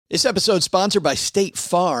This episode sponsored by State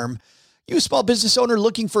Farm. You a small business owner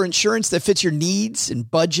looking for insurance that fits your needs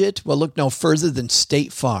and budget? Well, look no further than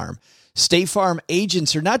State Farm. State Farm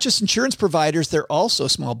agents are not just insurance providers, they're also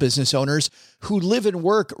small business owners who live and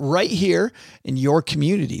work right here in your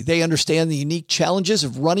community. They understand the unique challenges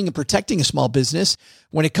of running and protecting a small business.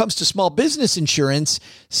 When it comes to small business insurance,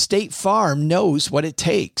 State Farm knows what it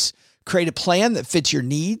takes. Create a plan that fits your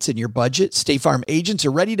needs and your budget. State Farm agents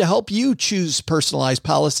are ready to help you choose personalized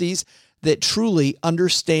policies that truly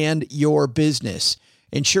understand your business.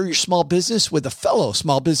 Insure your small business with a fellow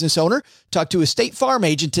small business owner. Talk to a State Farm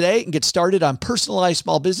agent today and get started on personalized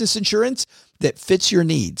small business insurance that fits your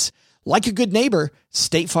needs. Like a good neighbor,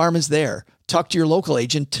 State Farm is there. Talk to your local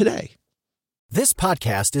agent today. This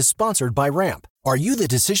podcast is sponsored by Ramp. Are you the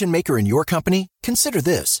decision maker in your company? Consider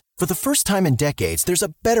this. For the first time in decades, there's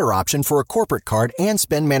a better option for a corporate card and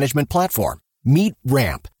spend management platform. Meet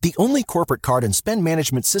Ramp, the only corporate card and spend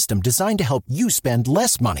management system designed to help you spend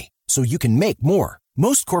less money so you can make more.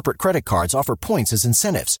 Most corporate credit cards offer points as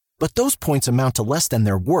incentives, but those points amount to less than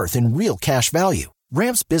their worth in real cash value.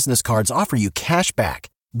 Ramp's business cards offer you cash back,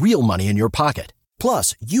 real money in your pocket.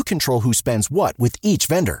 Plus, you control who spends what with each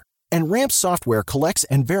vendor. And Ramp software collects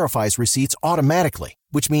and verifies receipts automatically,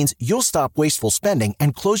 which means you'll stop wasteful spending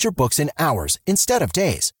and close your books in hours instead of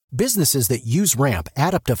days. Businesses that use Ramp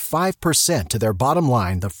add up to 5% to their bottom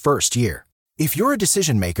line the first year. If you're a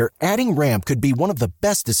decision maker, adding Ramp could be one of the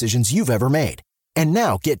best decisions you've ever made. And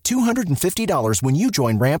now get $250 when you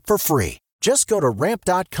join Ramp for free. Just go to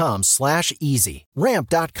ramp.com/easy.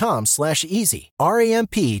 Ramp.com/easy.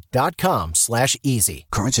 RAMP.com/easy.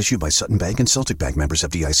 Cards issued by Sutton Bank and Celtic Bank, members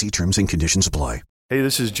FDIC. Terms and conditions apply. Hey,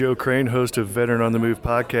 this is Joe Crane, host of Veteran on the Move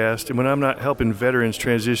podcast. And when I'm not helping veterans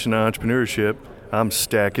transition to entrepreneurship, I'm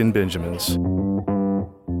stacking Benjamins.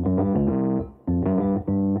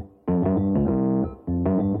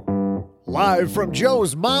 Live from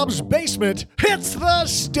Joe's mom's basement, it's the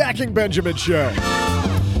Stacking Benjamin Show.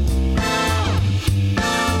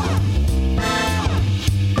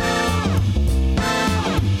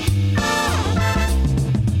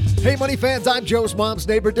 Hey, money fans, I'm Joe's mom's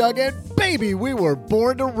neighbor, Doug, and baby, we were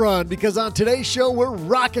born to run because on today's show, we're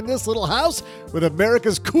rocking this little house with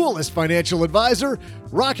America's coolest financial advisor,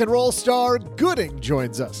 rock and roll star Gooding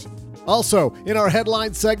joins us. Also, in our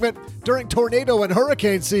headline segment, during tornado and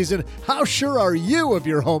hurricane season, how sure are you of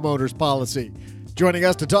your homeowner's policy? Joining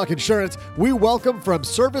us to talk insurance, we welcome from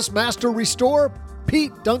Service Master Restore,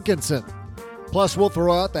 Pete Duncanson. Plus, we'll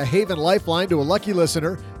throw out the Haven Lifeline to a lucky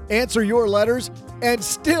listener, answer your letters, and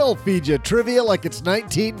still feed you trivia like it's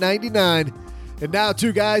 1999. And now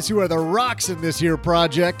two guys who are the rocks in this here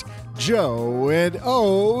project, Joe and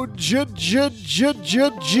O-G.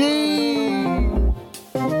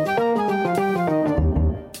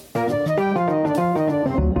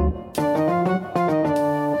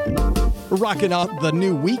 We're rocking out the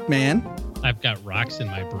new week, man. I've got rocks in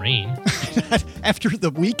my brain. After the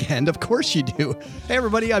weekend, of course you do. Hey,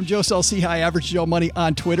 everybody, I'm Joe Saul-Sehy, Average Joe Money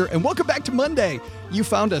on Twitter, and welcome back to Monday. You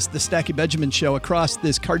found us, the Stacking Benjamin Show, across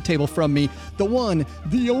this card table from me, the one,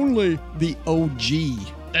 the only, the OG.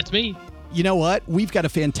 That's me. You know what? We've got a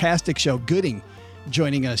fantastic show. Gooding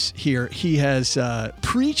joining us here. He has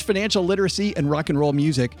preached financial literacy and rock and roll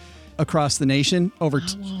music across the nation. I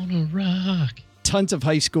wanna rock. Tons of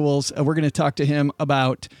high schools. We're going to talk to him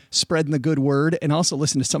about spreading the good word and also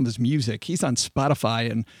listen to some of his music. He's on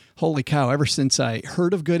Spotify, and holy cow, ever since I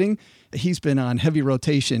heard of Gooding, he's been on heavy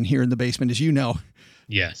rotation here in the basement, as you know.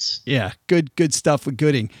 Yes. Yeah, good stuff with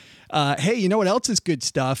Gooding. Hey, you know what else is good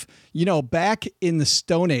stuff? You know, back in the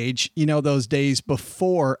Stone Age, you know, those days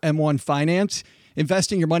before M1 Finance,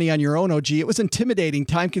 investing your money on your own, OG, it was intimidating,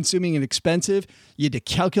 time-consuming, and expensive. You had to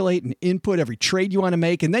calculate and input every trade you want to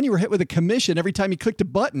make, and then you were hit with a commission every time you clicked a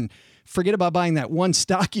button. Forget about buying that one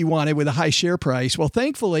stock you wanted with a high share price. Well,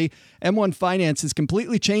 thankfully, M1 Finance has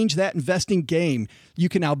completely changed that investing game. You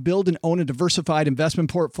can now build and own a diversified investment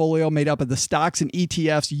portfolio made up of the stocks and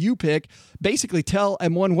ETFs you pick. Basically, tell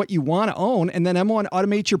M1 what you want to own, and then M1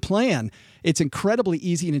 automates your plan. It's incredibly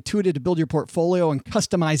easy and intuitive to build your portfolio and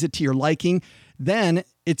customize it to your liking. Then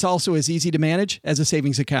it's also as easy to manage as a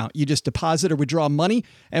savings account. You just deposit or withdraw money.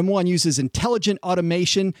 M1 uses intelligent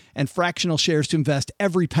automation and fractional shares to invest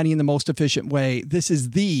every penny in the most efficient way. This is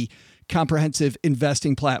the comprehensive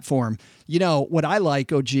investing platform. You know, what I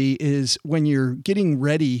like, OG, is when you're getting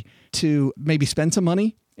ready to maybe spend some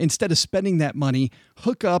money, instead of spending that money,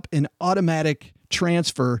 hook up an automatic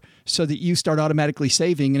transfer so that you start automatically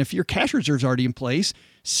saving. And if your cash reserve's already in place,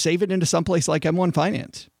 save it into someplace like M1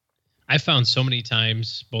 Finance. I found so many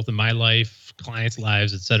times, both in my life, clients'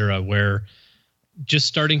 lives, et cetera, where just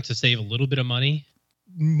starting to save a little bit of money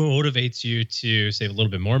motivates you to save a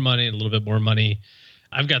little bit more money, a little bit more money.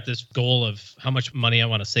 I've got this goal of how much money I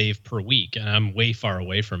want to save per week, and I'm way far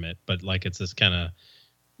away from it. But like, it's this kind of,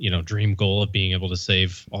 dream goal of being able to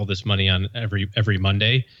save all this money on every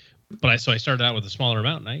Monday. But so I started out with a smaller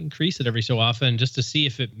amount, and I increase it every so often just to see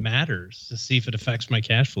if it matters, to see if it affects my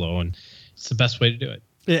cash flow, and it's the best way to do it.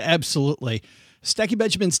 Yeah, absolutely.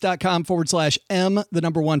 StackingBenjamins.com/M, the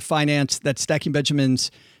number one finance. That's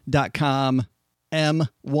StackingBenjamins.com,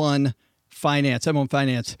 M1 Finance. M1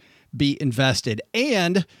 Finance. Be invested.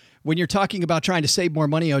 And when you're talking about trying to save more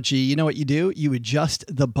money, OG, you know what you do? You adjust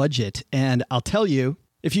the budget. And I'll tell you,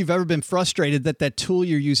 if you've ever been frustrated that tool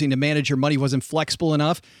you're using to manage your money wasn't flexible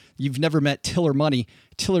enough, you've never met Tiller Money.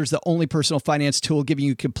 Tiller's the only personal finance tool giving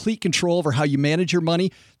you complete control over how you manage your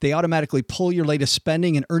money. They automatically pull your latest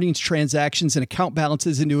spending and earnings transactions and account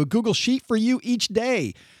balances into a Google Sheet for you each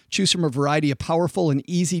day. Choose from a variety of powerful and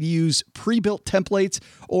easy-to-use pre-built templates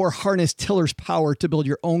or harness Tiller's power to build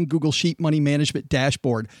your own Google Sheet money management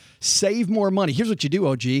dashboard. Save more money. Here's what you do,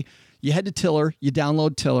 OG. You head to Tiller, you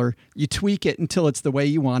download Tiller, you tweak it until it's the way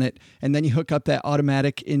you want it, and then you hook up that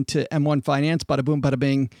automatic into M1 Finance. Bada boom, bada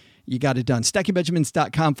bing. You got it done.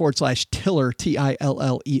 StackingBenjamins.com/Tiller,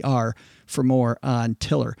 Tiller, for more on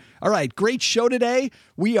Tiller. All right, great show today.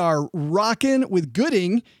 We are rocking with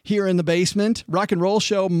Gooding here in the basement. Rock and Roll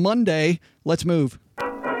Show Monday. Let's move.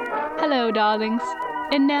 Hello, darlings.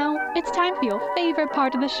 And now it's time for your favorite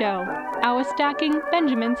part of the show, our Stacking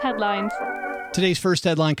Benjamins headlines. Today's first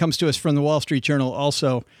headline comes to us from the Wall Street Journal.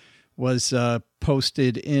 Also was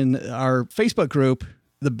posted in our Facebook group,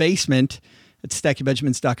 The Basement. It's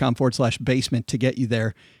StackingBenjamins.com/basement to get you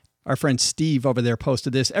there. Our friend Steve over there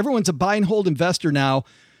posted this. Everyone's a buy and hold investor now,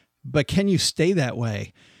 but can you stay that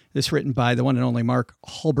way? This written by the one and only Mark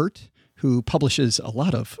Hulbert, who publishes a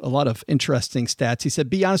lot of interesting stats. He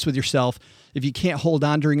said, be honest with yourself. If you can't hold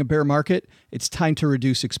on during a bear market, it's time to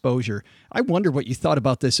reduce exposure. I wonder what you thought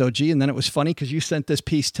about this, OG. And then it was funny because you sent this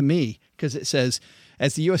piece to me because it says,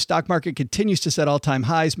 as the U.S. stock market continues to set all-time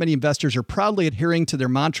highs, many investors are proudly adhering to their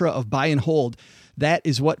mantra of buy and hold. That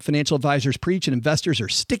is what financial advisors preach, and investors are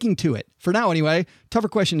sticking to it. For now, anyway. Tougher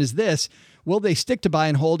question is this. Will they stick to buy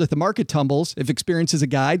and hold if the market tumbles, if experience is a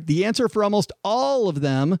guide? The answer for almost all of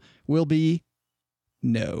them will be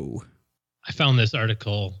no. I found this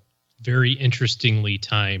article very interestingly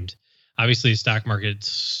timed. Obviously, the stock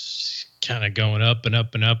market's kind of going up and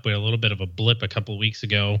up and up. We had a little bit of a blip a couple of weeks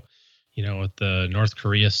ago, with the North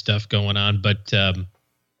Korea stuff going on, but it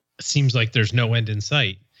seems like there's no end in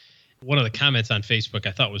sight. One of the comments on Facebook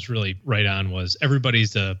I thought was really right on was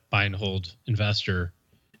everybody's a buy and hold investor.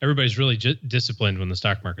 Everybody's really disciplined when the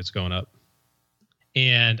stock market's going up.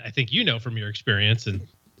 And I think from your experience, and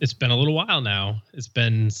it's been a little while now, it's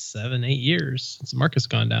been 7-8 years since the market's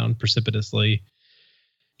gone down precipitously.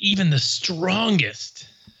 Even the strongest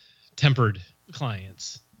tempered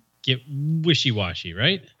clients get wishy-washy,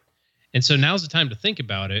 right? And so now's the time to think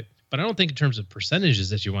about it, but I don't think in terms of percentages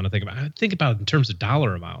that you want to think about. I think about it in terms of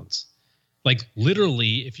dollar amounts. Like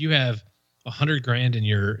literally, if you have $100,000 in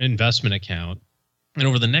your investment account, and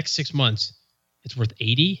over the next 6 months, it's worth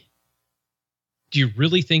 80. Do you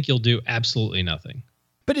really think you'll do absolutely nothing?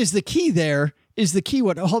 But is the key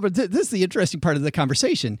what Hulbert, this is the interesting part of the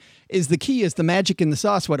conversation, is the magic in the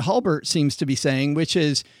sauce, what Hulbert seems to be saying, which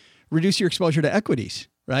is reduce your exposure to equities,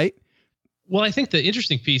 right? Well, I think the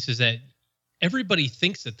interesting piece is that everybody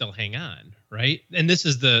thinks that they'll hang on, right? And this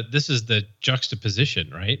is the juxtaposition,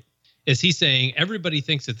 right? Is he saying everybody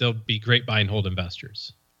thinks that they'll be great buy and hold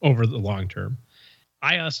investors over the long term?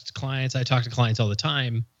 I talk to clients all the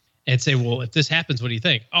time and say, well, if this happens, what do you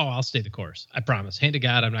think? Oh, I'll stay the course. I promise. Hand to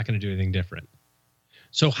God, I'm not going to do anything different.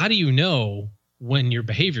 So how do you know when your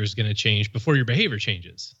behavior is going to change before your behavior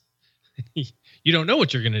changes? You don't know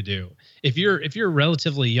what you're going to do. If you're a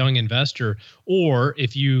relatively young investor, or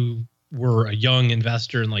if you were a young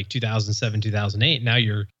investor in like 2007, 2008, now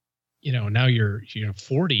you're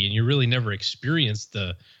 40 and you really never experienced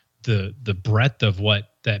the breadth of what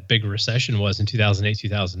that big recession was in 2008,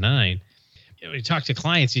 2009. When you talk to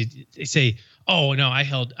clients, they say, "Oh no, I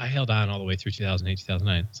held on all the way through 2008,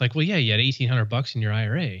 2009." It's like, well, yeah, you had $1,800 in your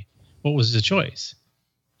IRA. What was the choice?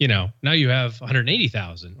 Now you have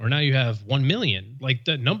 180,000, or now you have 1 million. Like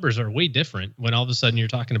the numbers are way different when all of a sudden you're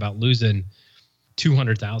talking about losing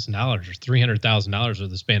 $200,000 or $300,000 over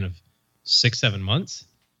the span of 6-7 months.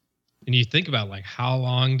 And you think about like how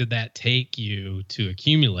long did that take you to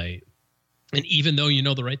accumulate? And even though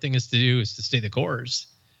the right thing is to do is to stay the course,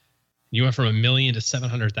 you went from 1 million to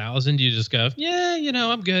 700,000. You just go, yeah,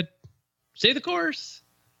 I'm good. Stay the course.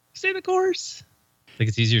 Stay the course. I think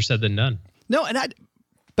it's easier said than done. No,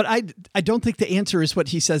 But I don't think the answer is what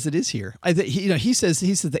he says it is here. He says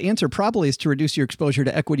the answer probably is to reduce your exposure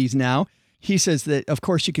to equities now. He says that, of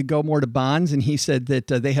course, you could go more to bonds, and he said that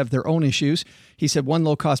they have their own issues. He said one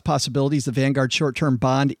low-cost possibility is the Vanguard short-term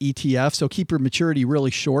bond ETF. So keep your maturity really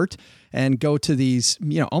short and go to these,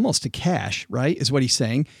 almost to cash, right, is what he's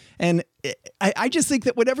saying. And I just think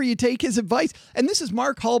that whenever you take his advice, and this is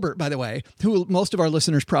Mark Hulbert, by the way, who most of our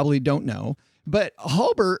listeners probably don't know, but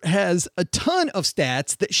Hulbert has a ton of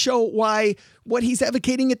stats that show why what he's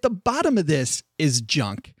advocating at the bottom of this is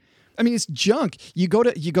junk. I mean, it's junk. You go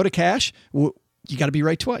to cash. Well, you got to be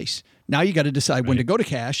right twice. Now you got to decide when to go to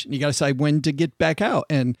cash, and you got to decide when to get back out.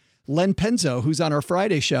 And Len Penzo, who's on our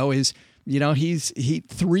Friday show, is he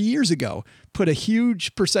 3 years ago put a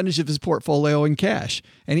huge percentage of his portfolio in cash,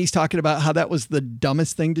 and he's talking about how that was the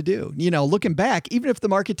dumbest thing to do. Looking back, even if the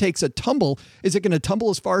market takes a tumble, is it going to tumble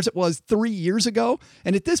as far as it was 3 years ago?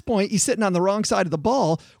 And at this point, he's sitting on the wrong side of the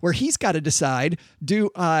ball, where he's got to decide: do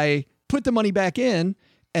I put the money back in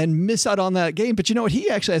and miss out on that game? But you know what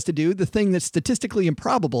he actually has to do? The thing that's statistically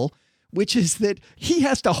improbable, which is that he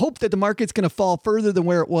has to hope that the market's going to fall further than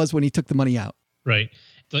where it was when he took the money out. Right.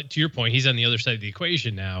 But to your point, he's on the other side of the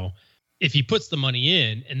equation now. If he puts the money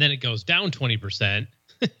in and then it goes down 20%,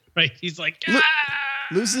 right? He's like,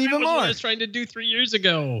 loses even more. What I was trying to do 3 years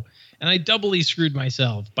ago. And I doubly screwed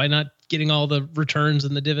myself by not getting all the returns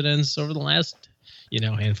and the dividends over the last,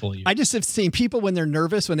 handful of years. I just have seen people when they're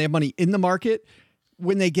nervous, when they have money in the market,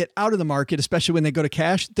 when they get out of the market, especially when they go to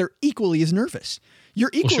cash, they're equally as nervous. You're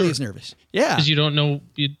equally as nervous. Yeah. Because you don't know,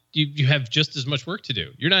 you have just as much work to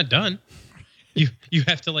do. You're not done. You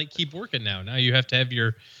have to keep working now. Now you have to have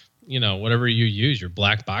your, whatever you use, your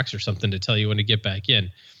black box or something to tell you when to get back in.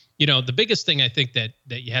 The biggest thing I think that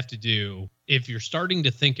you have to do, if you're starting to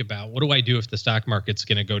think about what do I do if the stock market's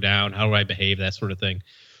going to go down? How do I behave? That sort of thing.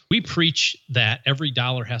 We preach that every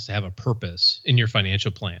dollar has to have a purpose in your financial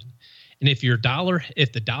plan. And if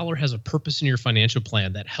the dollar has a purpose in your financial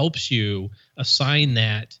plan, that helps you assign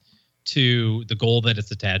that to the goal that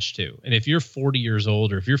it's attached to. And if you're 40 years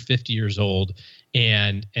old or if you're 50 years old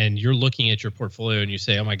and you're looking at your portfolio and you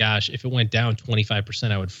say, oh my gosh, if it went down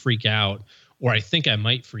 25%, I would freak out, or I think I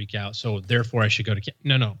might freak out, so therefore I should go to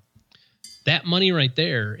no. That money right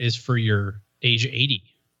there is for your age 80,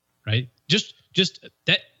 right? Just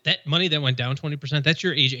that money that went down 20%, that's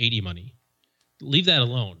your age 80 money. Leave that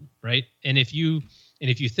alone, right? And if you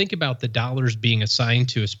think about the dollars being assigned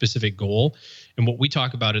to a specific goal, and what we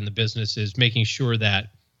talk about in the business is making sure that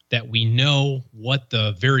we know what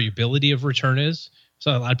the variability of return is. So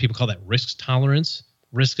a lot of people call that risk tolerance.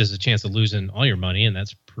 Risk is a chance of losing all your money, and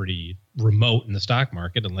that's pretty remote in the stock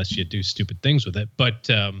market unless you do stupid things with it. But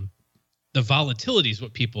the volatility is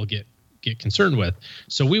what people get concerned with.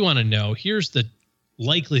 So we want to know, here's the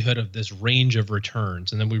likelihood of this range of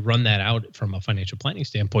returns. And then we run that out from a financial planning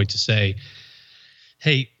standpoint to say,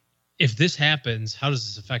 hey, if this happens, how does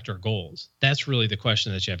this affect our goals? That's really the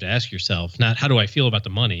question that you have to ask yourself, not how do I feel about the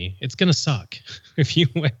money? It's going to suck. If you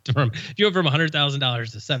went from $100,000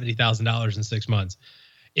 to $70,000 in 6 months,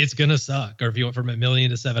 it's going to suck. Or if you went from $1 million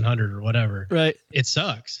to 700 or whatever, right? It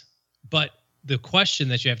sucks. But the question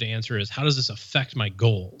that you have to answer is, how does this affect my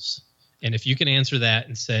goals? And if you can answer that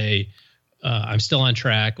and say, I'm still on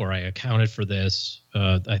track, or I accounted for this,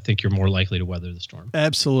 I think you're more likely to weather the storm.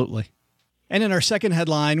 Absolutely. And in our second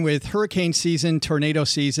headline, with hurricane season, tornado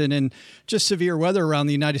season, and just severe weather around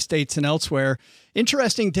the United States and elsewhere,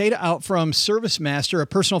 interesting data out from ServiceMaster, a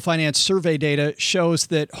personal finance survey data, shows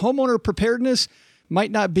that homeowner preparedness might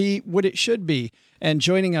not be what it should be. And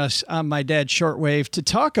joining us on My Dad's Shortwave to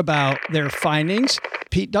talk about their findings,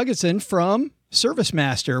 Pete Dugganson from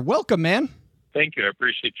ServiceMaster. Welcome, man. Thank you. I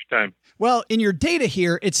appreciate your time. Well, in your data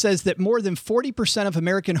here, it says that more than 40% of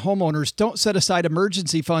American homeowners don't set aside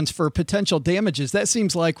emergency funds for potential damages. That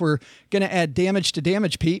seems like we're going to add damage to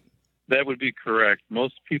damage, Pete. That would be correct.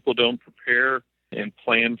 Most people don't prepare and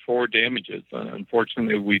plan for damages.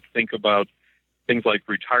 Unfortunately, we think about things like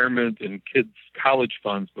retirement and kids' college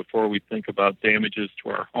funds before we think about damages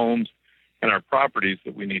to our homes and our properties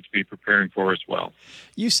that we need to be preparing for as well.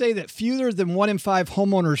 You say that fewer than 1 in 5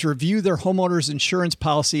 homeowners review their homeowner's insurance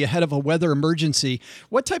policy ahead of a weather emergency.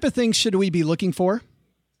 What type of things should we be looking for?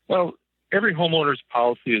 Well, every homeowner's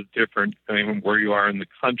policy is different depending on where you are in the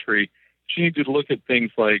country. You need to look at things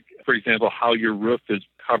like, for example, how your roof is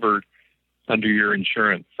covered under your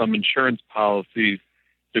insurance. Some insurance policies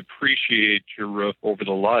depreciate your roof over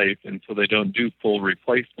the life, and so they don't do full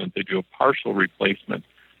replacement. They do a partial replacement.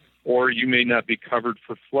 Or you may not be covered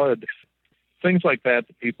for flood. Things like that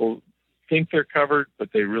people think they're covered, but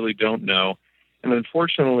they really don't know. And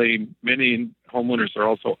unfortunately, many homeowners are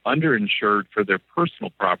also underinsured for their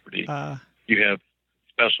personal property. You have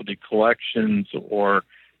specialty collections or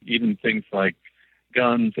even things like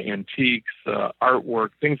guns, antiques, artwork,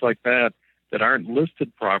 things like that aren't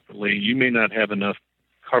listed properly. You may not have enough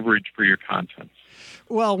coverage for your contents.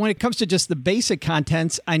 Well, when it comes to just the basic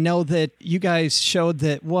contents, I know that you guys showed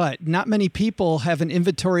that not many people have an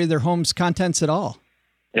inventory of their home's contents at all.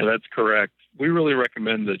 Yeah, that's correct. We really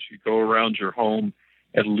recommend that you go around your home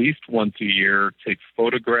at least once a year, take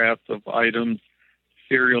photographs of items,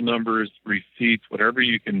 serial numbers, receipts, whatever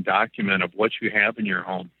you can document of what you have in your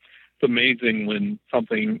home. It's amazing when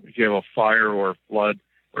if you have a fire or a flood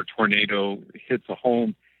or tornado hits a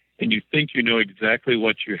home and you think you know exactly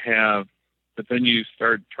what you have, but then you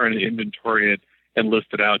start trying to inventory it and list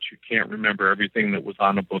it out. You can't remember everything that was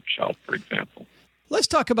on a bookshelf, for example. Let's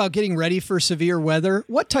talk about getting ready for severe weather.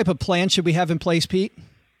 What type of plan should we have in place, Pete?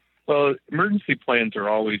 Well, emergency plans are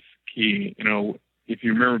always key. If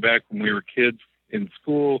you remember back when we were kids in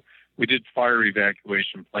school, we did fire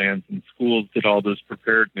evacuation plans and schools did all this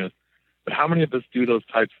preparedness. But how many of us do those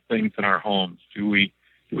types of things in our homes? Do we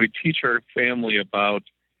teach our family about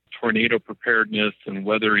tornado preparedness and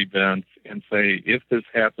weather events and say, if this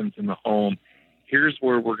happens in the home, here's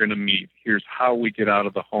where we're going to meet. Here's how we get out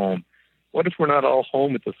of the home. What if we're not all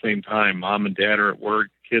home at the same time? Mom and dad are at work,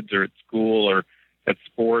 kids are at school or at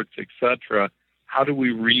sports, etc. How do we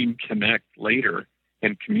reconnect later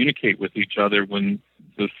and communicate with each other when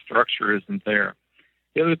the structure isn't there?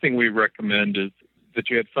 The other thing we recommend is that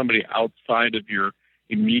you have somebody outside of your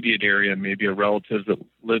immediate area, maybe a relative that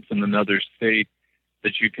lives in another state,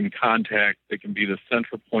 that you can contact, that can be the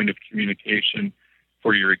central point of communication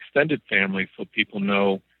for your extended family so people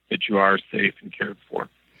know that you are safe and cared for.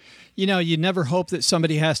 You never hope that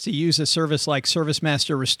somebody has to use a service like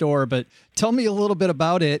ServiceMaster Restore, but tell me a little bit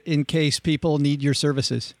about it in case people need your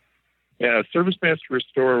services. Yeah, ServiceMaster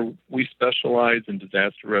Restore, we specialize in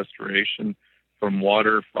disaster restoration from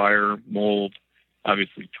water, fire, mold,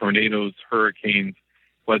 obviously tornadoes, hurricanes,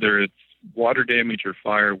 whether it's water damage or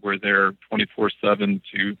fire, we're there 24/7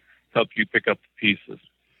 to help you pick up the pieces.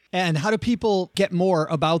 And how do people get more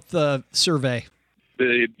about the survey?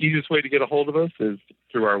 The easiest way to get a hold of us is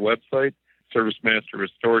through our website,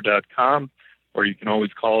 servicemasterrestore.com, or you can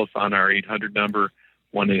always call us on our 800 number,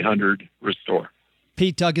 1-800-RESTORE.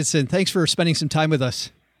 Pete Dugganson, thanks for spending some time with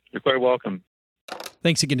us. You're quite welcome.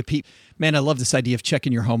 Thanks again to Pete. Man, I love this idea of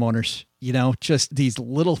checking your homeowners. Just these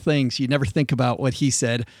little things you never think about, what he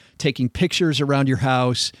said, taking pictures around your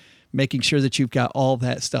house, making sure that you've got all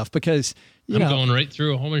that stuff because, I'm going right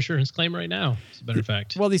through a home insurance claim right now, as a matter of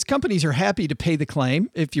fact. Well, these companies are happy to pay the claim.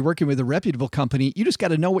 If you're working with a reputable company, you just got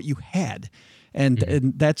to know what you had. And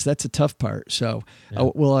that's a tough part. So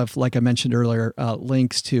we'll have, like I mentioned earlier,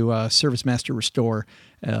 links to ServiceMaster Restore,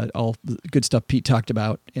 all the good stuff Pete talked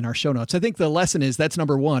about in our show notes. I think the lesson is that's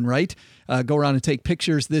number one, right? Go around and take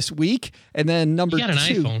pictures this week. And then number two. You got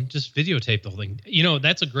an iPhone, just videotape the whole thing.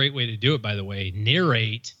 That's a great way to do it, by the way.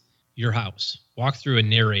 Narrate your house. Walk through and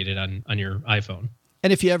narrate it on your iPhone.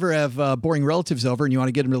 And if you ever have boring relatives over and you want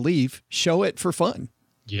to get them to leave, show it for fun.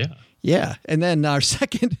 Yeah. Yeah. And then our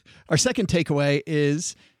second takeaway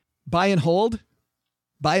is buy and hold.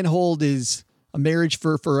 Buy and hold is a marriage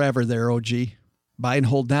for forever there, OG. Buy and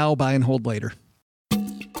hold now, buy and hold later.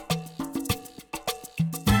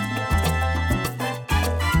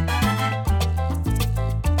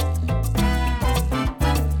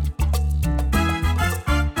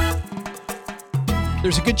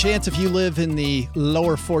 There's a good chance if you live in the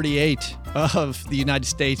lower 48 of the United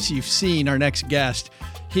States, you've seen our next guest.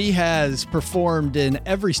 He has performed in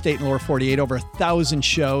every state in the lower 48, over 1,000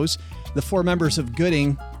 shows. The four members of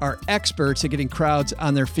Gooding are experts at getting crowds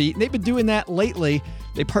on their feet, and they've been doing that lately.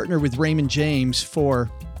 They partner with Raymond James for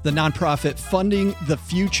the nonprofit Funding the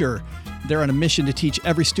Future. They're on a mission to teach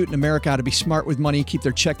every student in America how to be smart with money, keep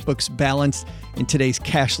their checkbooks balanced in today's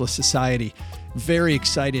cashless society. Very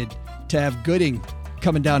excited to have Gooding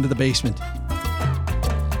coming down to the basement.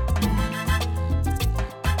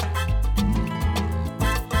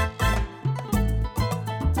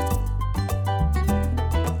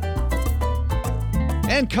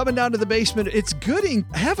 And coming down to the basement, it's Gooding.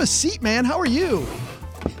 Have a seat, man. How are you?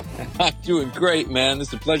 I'm doing great, man.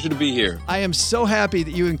 It's a pleasure to be here. I am so happy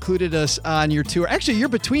that you included us on your tour. Actually, you're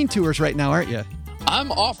between tours right now, aren't you?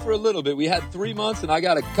 I'm off for a little bit. We had 3 months, and I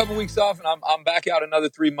got a couple weeks off, and I'm back out another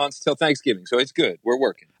 3 months till Thanksgiving. So it's good. We're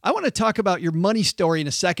working. I want to talk about your money story in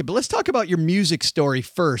a second, but let's talk about your music story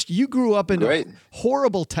first. You grew up in a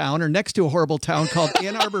horrible town, or next to a horrible town called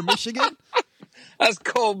Ann Arbor, Michigan. That's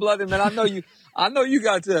cold-blooded, man. I know you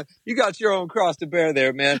got your own cross to bear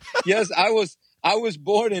there, man. Yes, I I was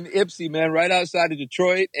born in Ypsi, man, right outside of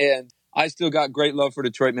Detroit, and I still got great love for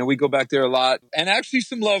Detroit, man. We go back there a lot, and actually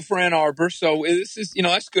some love for Ann Arbor. So this is,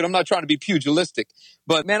 that's good. I'm not trying to be pugilistic,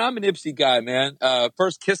 but man, I'm an Ypsi guy, man.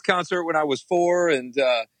 First Kiss concert when I was 4, and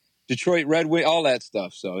Detroit Red Wing, all that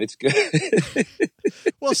stuff. So it's good.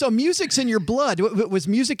 Well, so music's in your blood. Was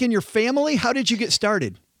music in your family? How did you get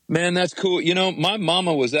started? Man, that's cool. My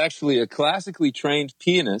mama was actually a classically trained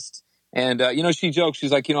pianist. And, she jokes,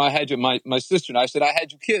 she's like, I had my sister and I said, I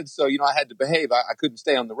had you kids. So, I had to behave. I couldn't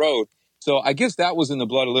stay on the road. So I guess that was in the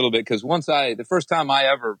blood a little bit because the first time I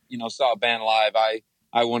ever, saw a band live,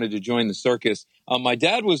 I wanted to join the circus. My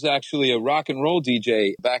dad was actually a rock and roll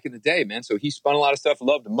DJ back in the day, man. So he spun a lot of stuff,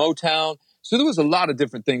 loved Motown. So there was a lot of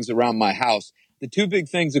different things around my house. The two big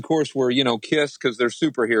things, of course, were, Kiss, because they're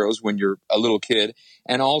superheroes when you're a little kid,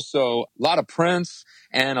 and also a lot of Prince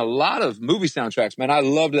and a lot of movie soundtracks. Man, I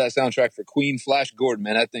loved that soundtrack for Queen, Flash Gordon.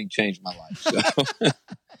 Man, that thing changed my life. So.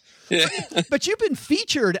 Yeah. But you've been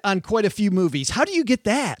featured on quite a few movies. How do you get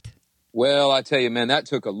that? Well, I tell you, man, that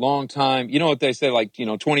took a long time. You know what they say,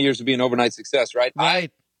 20 years to be an overnight success, right?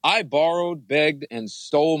 Right. I borrowed, begged, and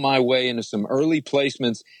stole my way into some early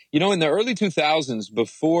placements. In the early 2000s,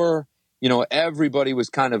 before, everybody was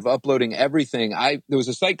kind of uploading everything, there was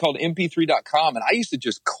a site called mp3.com, and I used to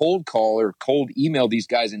just cold call or cold email these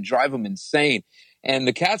guys and drive them insane. And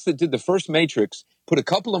the cats that did the first Matrix put a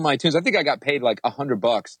couple of my tunes. I think I got paid like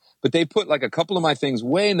 $100, but they put like a couple of my things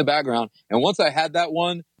way in the background. And once I had that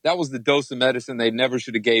one, that was the dose of medicine they never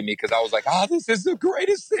should have gave me because I was like, this is the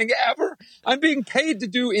greatest thing ever. I'm being paid to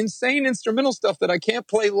do insane instrumental stuff that I can't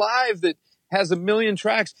play live that has a million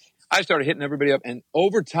tracks. I started hitting everybody up, and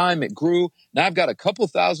over time it grew. Now I've got a couple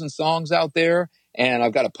thousand songs out there. And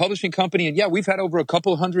I've got a publishing company. And yeah, we've had over a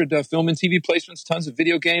couple hundred film and TV placements, tons of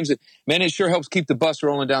video games. And man, it sure helps keep the bus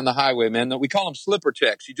rolling down the highway, man. We call them slipper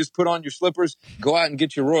checks. You just put on your slippers, go out and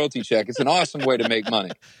get your royalty check. It's an awesome way to make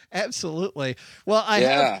money. Absolutely. Well,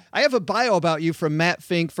 I have a bio about you from Matt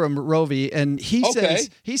Fink from Rovi. And he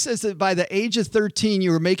says that by the age of 13,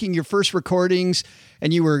 you were making your first recordings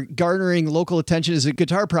and you were garnering local attention as a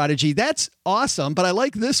guitar prodigy. That's awesome. But I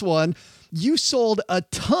like this one. You sold a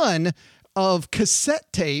ton of cassette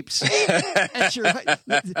tapes. This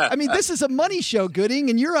is a money show, Gooding,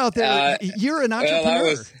 and you're out there. You're an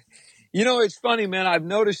entrepreneur. It's funny, man. I've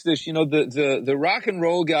noticed this. The rock and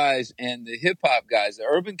roll guys and the hip hop guys, the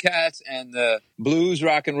urban cats and the blues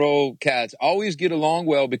rock and roll cats always get along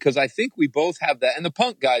well because I think we both have that. And the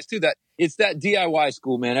punk guys too. That it's that DIY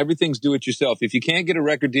school, man. Everything's do it yourself. If you can't get a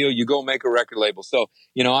record deal, you go make a record label. So,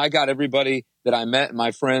 I got everybody that I met,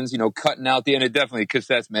 my friends, cutting out the end. It definitely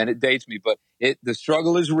cassettes, man. It dates me, but the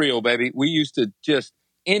struggle is real, baby. We used to just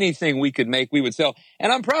anything we could make, we would sell.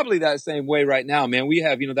 And I'm probably that same way right now, man. We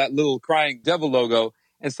have, that little crying devil logo.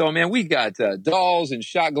 And so, man, we got dolls and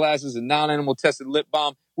shot glasses and non-animal tested lip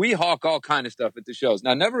balm. We hawk all kind of stuff at the shows.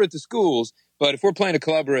 Now, never at the schools, but if we're playing a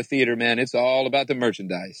club or a theater, man, it's all about the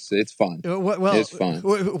merchandise. It's fun. Well, it's fun.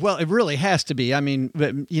 Well, it really has to be. I mean,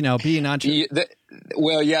 being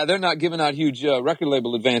entrepreneur. They're not giving out huge record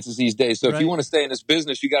label advances these days. So if you want to stay in this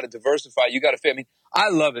business, you got to diversify. You got to fit. I mean, I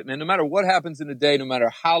love it, man. No matter what happens in a day, no matter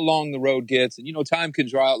how long the road gets, and time can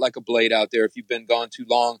draw out like a blade out there. If you've been gone too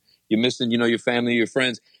long, you're missing, your family, your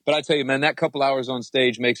friends. But I tell you, man, that couple hours on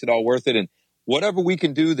stage makes it all worth it. And whatever we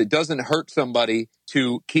can do that doesn't hurt somebody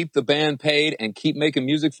to keep the band paid and keep making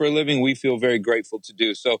music for a living, we feel very grateful to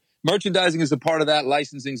do. So merchandising is a part of that.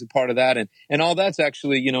 Licensing is a part of that. And all that's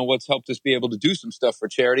actually, what's helped us be able to do some stuff for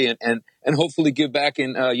charity and hopefully give back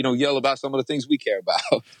and, yell about some of the things we care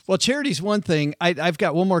about. Well, charity's one thing. I've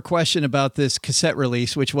got one more question about this cassette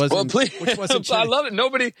release, which wasn't. Well, please. Which wasn't I love it.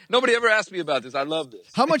 Nobody ever asked me about this. I love this.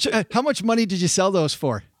 How much money did you sell those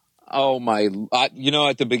for? Oh my! At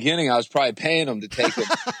the beginning, I was probably paying them to take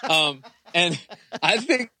them, and I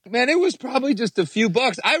think, man, it was probably just a few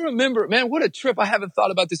bucks. I remember, man, what a trip! I haven't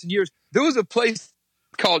thought about this in years. There was a place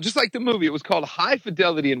called, just like the movie, it was called High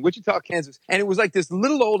Fidelity in Wichita, Kansas, and it was like this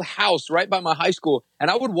little old house right by my high school. And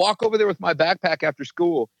I would walk over there with my backpack after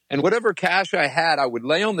school, and whatever cash I had, I would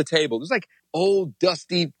lay on the table. It was like old,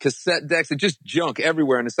 dusty cassette decks and just junk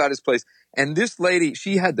everywhere on the side of this place. And this lady,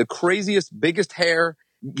 she had the craziest, biggest hair.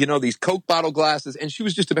 These Coke bottle glasses. And she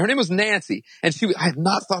was her name was Nancy. And I had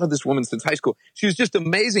not thought of this woman since high school. She was just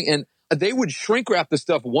amazing. And they would shrink wrap the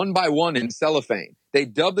stuff one by one in cellophane. They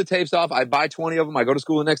dub the tapes off. I'd buy 20 of them. I go to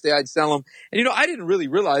school the next day. I'd sell them. And, I didn't really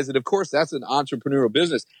realize that, of course, that's an entrepreneurial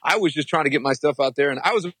business. I was just trying to get my stuff out there. And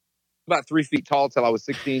I was about 3 feet tall till I was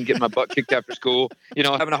 16, getting my butt kicked after school,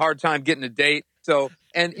 having a hard time getting a date. So,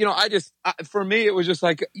 and, for me, it was just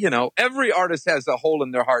like, every artist has a hole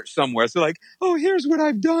in their heart somewhere. So like, oh, here's what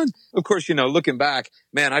I've done. Of course, looking back,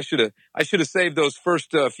 man, I should have saved those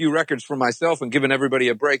first few records for myself and given everybody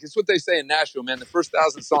a break. It's what they say in Nashville, man. The first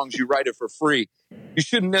 1,000 songs you write are for free. You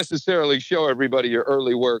shouldn't necessarily show everybody your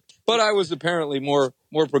early work. But I was apparently more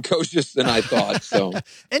precocious than I thought. So,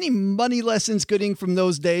 any money lessons, Gooding, from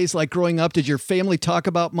those days? Like growing up, did your family talk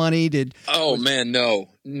about money? Man,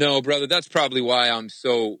 no, brother. That's probably why I'm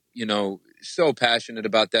so passionate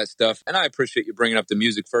about that stuff. And I appreciate you bringing up the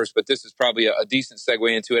music first, but this is probably a decent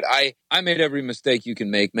segue into it. I made every mistake you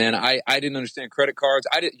can make, man. I didn't understand credit cards.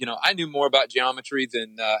 I knew more about geometry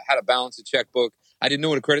than how to balance a checkbook. I didn't know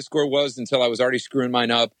what a credit score was until I was already screwing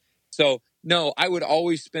mine up. So no, I would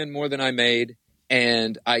always spend more than I made.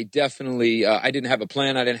 And I definitely, I didn't have a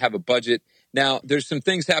plan. I didn't have a budget. Now, there's some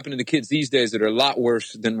things happening to kids these days that are a lot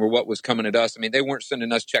worse than what was coming at us. I mean, they weren't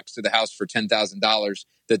sending us checks to the house for $10,000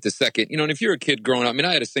 that the second, and if you're a kid growing up,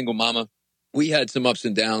 I had a single mama. We had some ups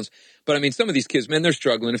and downs. But some of these kids, man, they're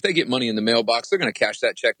struggling. If they get money in the mailbox, they're going to cash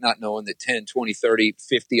that check not knowing that 10, 20, 30,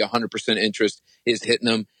 50, 100% interest is hitting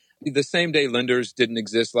them. The same day lenders didn't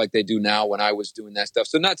exist like they do now when I was doing that stuff.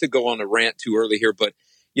 So not to go on a rant too early here, but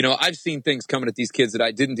I've seen things coming at these kids that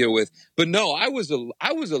I didn't deal with. But no, I was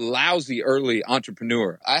a lousy early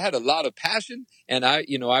entrepreneur. I had a lot of passion, and I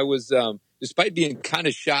was despite being kind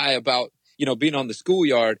of shy about being on the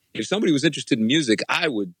schoolyard. If somebody was interested in music, I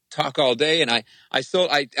would talk all day. And I sold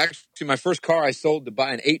my first car I sold to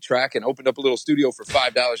buy an 8-track and opened up a little studio for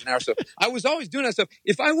 $5 an hour. So I was always doing that stuff.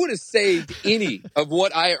 If I would have saved any of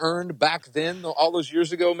what I earned back then, all those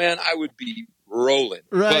years ago, man, I would be rolling.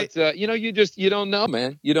 Right. But you don't know,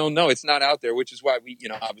 man. You don't know. It's not out there, which is why we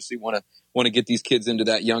obviously want to get these kids into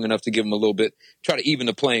that young enough to give them a little bit, try to even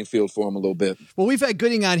the playing field for them a little bit. Well, we've had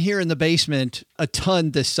Gooding on here in the basement a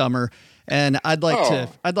ton this summer, and I'd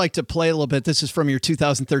like to play a little bit. This is from your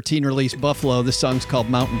 2013 release, Buffalo. This song's called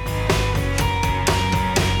Mountain.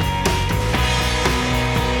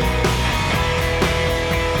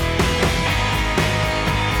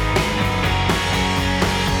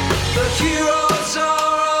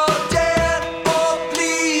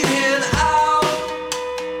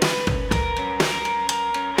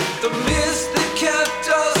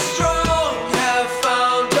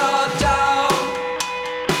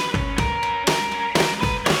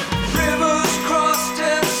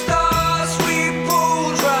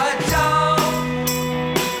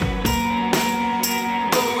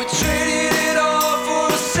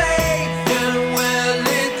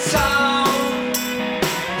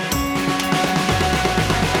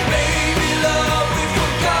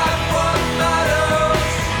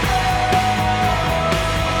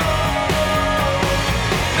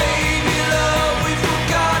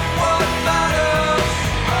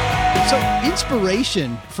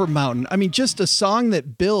 Inspiration for Mountain. Just a song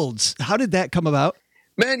that builds. How did that come about?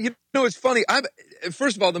 Man, it's funny.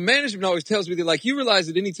 First of all, the management always tells me, you realize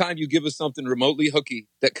that any time you give us something remotely hooky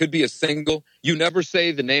that could be a single, you never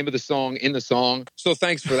say the name of the song in the song. So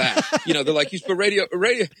thanks for that. They're like,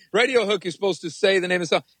 radio hook is supposed to say the name of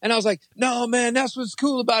the song. And I was like, no, man, that's what's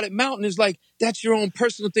cool about it. Mountain is like, that's your own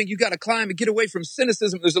personal thing. You got to climb and get away from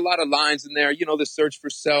cynicism. There's a lot of lines in there, the search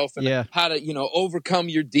for self and how to, overcome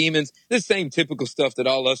your demons. The same typical stuff that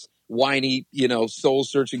all us whiny, soul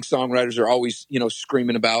searching songwriters are always,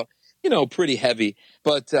 screaming about. Pretty heavy.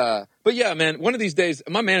 But yeah, man, one of these days,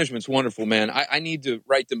 my management's wonderful, man. I need to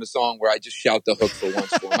write them a song where I just shout the hook for once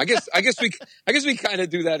for them. I guess we kind of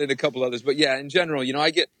do that in a couple others. But yeah, in general,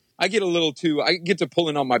 I get I get to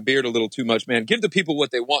pulling on my beard a little too much, man. Give the people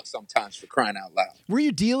what they want sometimes, for crying out loud. Were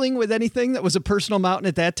you dealing with anything that was a personal mountain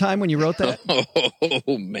at that time when you wrote that?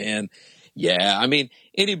 Oh man. Yeah.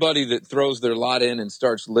 Anybody that throws their lot in and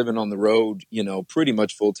starts living on the road, pretty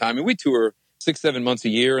much full time. We tour 6-7 months a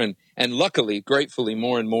year. And luckily, gratefully,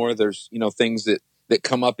 more and more, there's, things that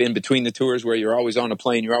come up in between the tours where you're always on a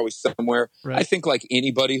plane, you're always somewhere. Right. I think like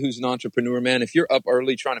anybody who's an entrepreneur, man, if you're up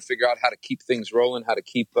early trying to figure out how to keep things rolling, how to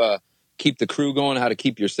keep the crew going, how to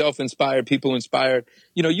keep yourself inspired, people inspired,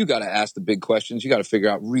 you got to ask the big questions. You got to figure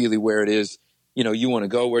out really where it is, you want to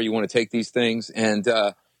go, where you want to take these things. And,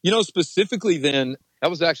 specifically then, that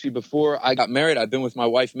was actually before I got married. I've been with my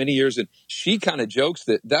wife many years, and she kind of jokes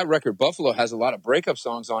that record Buffalo has a lot of breakup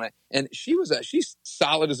songs on it. And she's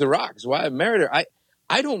solid as a rock. That's why I married her.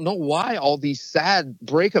 I don't know why all these sad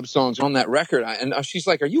breakup songs are on that record. And she's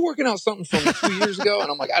like, "Are you working out something from 2 years ago?"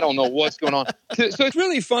 And I'm like, "I don't know what's going on." So it's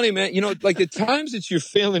really funny, man. Like the times that you're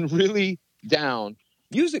feeling really down,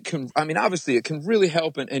 music can, I mean, obviously it can really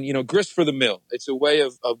help and you know, grist for the mill. It's a way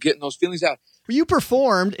of getting those feelings out. You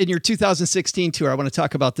performed in your 2016 tour. I want to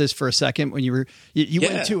talk about this for a second. When you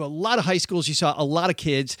went to a lot of high schools, you saw a lot of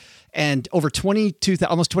kids, and over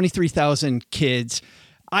almost 23,000 kids.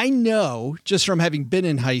 I know just from having been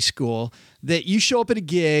in high school that you show up at a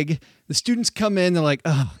gig, the students come in, they're like,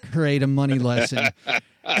 "Oh, great, a money lesson."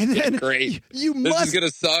 And then great. You this must, is gonna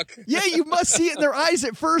suck. Yeah, you must see it in their eyes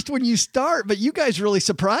at first when you start, but you guys really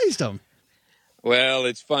surprised them. Well,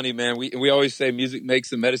 it's funny, man. We always say music makes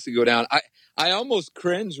the medicine go down. I almost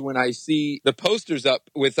cringe when I see the posters up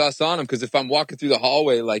with us on them, because if I'm walking through the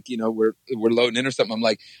hallway, like, you know, we're loading in or something, I'm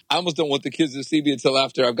like, I almost don't want the kids to see me until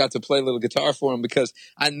after I've got to play a little guitar for them, because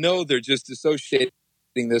I know they're just associating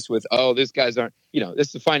this with, oh, these guys aren't, you know, this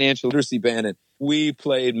is a financial literacy band, and we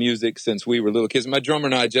played music since we were little kids. My drummer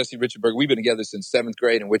and I, Jesse Richardberg, we've been together since 7th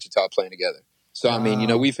grade in Wichita playing together. So, I mean, you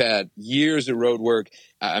know, we've had years of road work.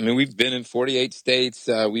 I mean, we've been in 48 states.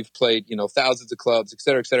 We've played, you know, thousands of clubs, et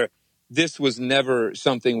cetera, et cetera. This was never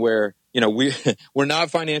something where, you know, we're not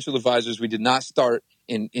financial advisors. We did not start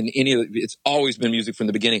in any of it. It's always been music from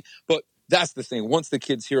the beginning. But that's the thing. Once the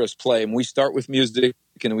kids hear us play, and we start with music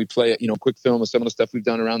and we play, you know, quick film of some of the stuff we've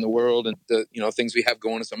done around the world and the, you know, things we have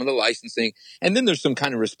going and some of the licensing. And then there's some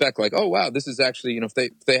kind of respect, like, oh, wow, this is actually, you know,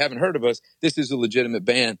 if they haven't heard of us, this is a legitimate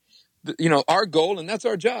band. You know, our goal, and that's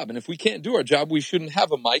our job. And if we can't do our job, we shouldn't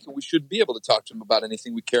have a mic, and we shouldn't be able to talk to them about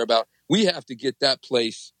anything we care about. We have to get that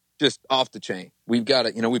place just off the chain. We've got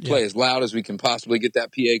to, you know, we play as loud as we can possibly get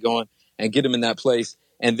that PA going and get them in that place.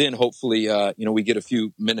 And then hopefully, you know, we get a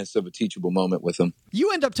few minutes of a teachable moment with them.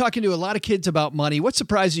 You end up talking to a lot of kids about money. What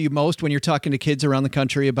surprises you most when you're talking to kids around the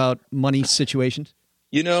country about money situations?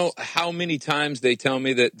 You know, how many times they tell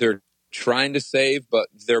me that they're trying to save, but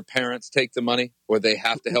their parents take the money, or they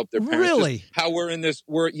have to help their parents. Really? Just how we're in this,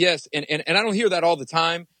 yes. And I don't hear that all the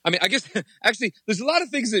time. I mean, I guess actually there's a lot of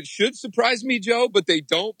things that should surprise me, Joe, but they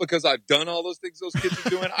don't, because I've done all those things those kids are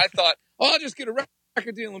doing. I thought, oh, I'll just get a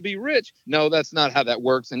record deal and be rich. No, that's not how that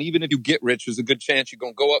works. And even if you get rich, there's a good chance you're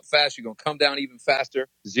going to go up fast. You're going to come down even faster.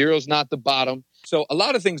 Zero's not the bottom. So a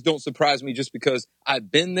lot of things don't surprise me just because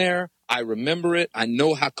I've been there. I remember it. I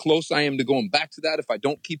know how close I am to going back to that if I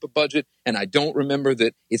don't keep a budget, and I don't remember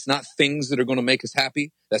that it's not things that are going to make us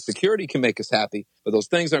happy. That security can make us happy, but those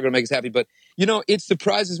things aren't going to make us happy. But, you know, it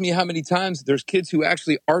surprises me how many times there's kids who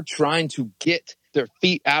actually are trying to get their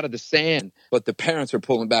feet out of the sand, but the parents are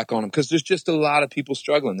pulling back on them, because there's just a lot of people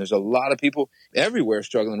struggling. There's a lot of people everywhere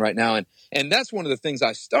struggling right now. And that's one of the things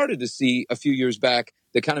I started to see a few years back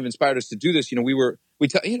that kind of inspired us to do this. You know,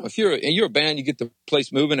 you know, if you're a band, you get the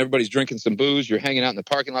place moving, everybody's drinking some booze, you're hanging out in the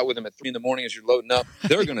parking lot with them at 3 a.m. as you're loading up,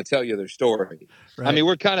 they're going to tell you their story. Right. I mean,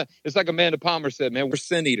 we're kind of, it's like Amanda Palmer said, man, we're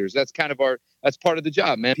sin eaters. That's kind of that's part of the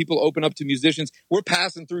job, man. People open up to musicians. We're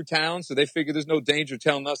passing through town, so they figure there's no danger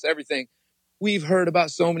telling us everything. We've heard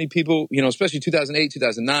about so many people, you know, especially 2008,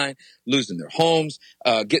 2009, losing their homes,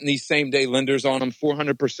 getting these same-day lenders on them.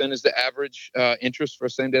 400% is the average interest for a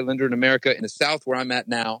same-day lender in America. In the South, where I'm at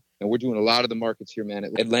now, and we're doing a lot of the markets here, man,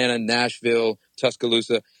 Atlanta, Nashville,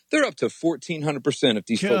 Tuscaloosa, they're up to 1,400% if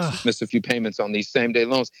these folks miss a few payments on these same-day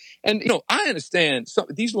loans. And, you know, I understand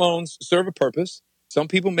these loans serve a purpose. Some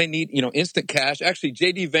people may need, you know, instant cash. Actually,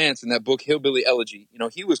 J.D. Vance in that book, Hillbilly Elegy, you know,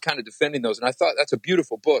 he was kind of defending those. And I thought that's a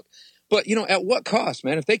beautiful book. But, you know, at what cost,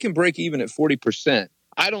 man? If they can break even at 40%,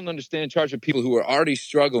 I don't understand charging people who are already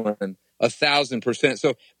struggling 1,000%.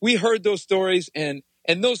 So we heard those stories, and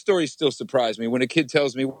those stories still surprise me. When a kid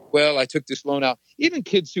tells me, well, I took this loan out, even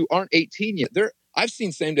kids who aren't 18 yet, I've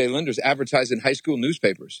seen same-day lenders advertise in high school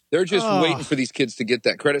newspapers. They're just waiting for these kids to get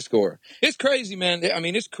that credit score. It's crazy, man. I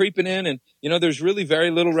mean, it's creeping in, and, you know, there's really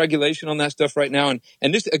very little regulation on that stuff right now.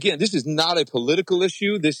 And this, again, this is not a political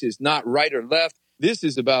issue. This is not right or left. This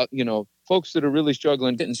is about, you know, folks that are really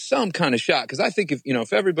struggling, getting some kind of shot. Because I think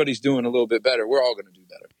if everybody's doing a little bit better, we're all going to do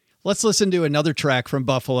better. Let's listen to another track from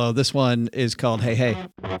Buffalo. This one is called Hey Hey.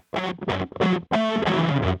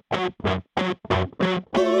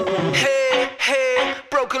 Hey, hey,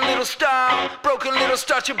 broken little star,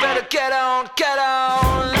 you better get on, get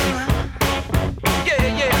on.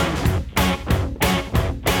 Yeah, yeah.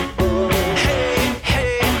 Hey,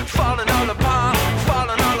 hey, falling all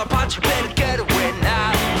apart, you better get away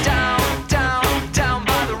now. Down, down, down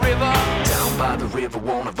by the river,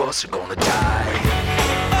 one of us are gonna die.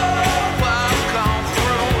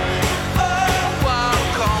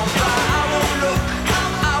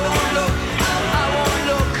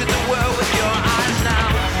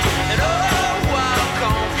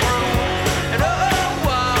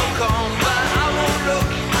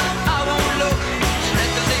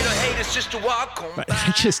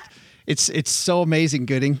 I just, It's so amazing,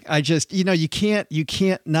 Gooding. I just, you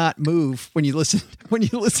can't not move when you listen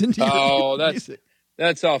to your music.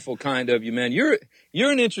 That's awful kind of you, man. You're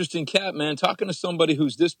an interesting cat, man. Talking to somebody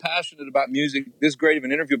who's this passionate about music, this great of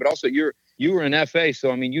an interview, but also you were an FA, so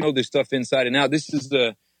I mean, you know this stuff inside and out.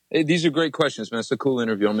 These are great questions, man. It's a cool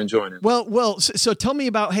interview. I'm enjoying it. Well, so tell me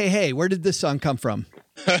about Hey Hey. Where did this song come from?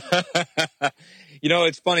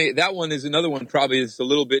 It's funny. That one is another one probably is a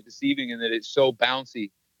little bit deceiving in that it's so bouncy.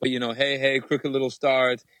 But, Hey Hey, Crooked Little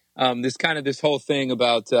Stars, this whole thing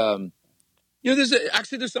about, there's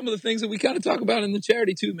some of the things that we kind of talk about in the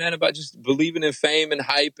charity too, man, about just believing in fame and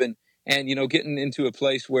hype and getting into a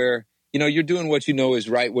place where, you're doing what you know is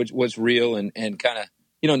right, what's real and kind of,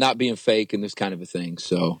 not being fake and this kind of a thing.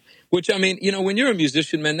 So, which I mean, when you're a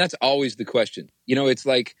musician, man, that's always the question. It's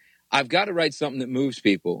like, I've got to write something that moves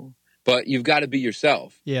people, but you've got to be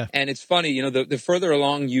yourself. Yeah. And it's funny, the further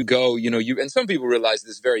along you go, and some people realize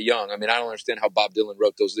this very young. I mean, I don't understand how Bob Dylan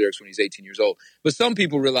wrote those lyrics when he's 18 years old. But some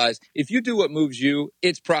people realize if you do what moves you,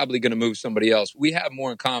 it's probably going to move somebody else. We have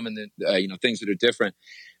more in common than, things that are different.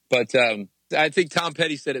 But I think Tom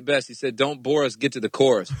Petty said it best. He said, "Don't bore us, get to the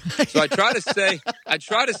chorus." So I try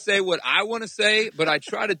to say what I want to say, but I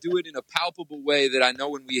try to do it in a palpable way that I know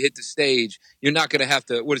when we hit the stage, you're not going to have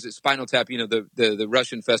to, what is it, Spinal Tap, the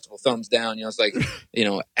Russian festival, thumbs down, it's like,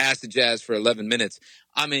 acid jazz for 11 minutes.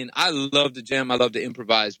 I mean, I love to jam. I love to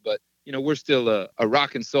improvise, but we're still a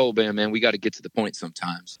rock and soul band, man. We got to get to the point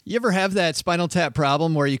sometimes. You ever have that Spinal Tap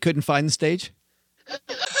problem where you couldn't find the stage?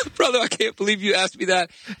 Brother, I can't believe you asked me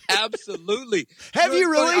that. Absolutely. Have you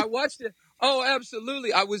really? I watched it. Oh,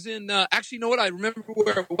 absolutely. I was in, actually, you know what? I remember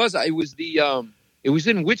where it was. It was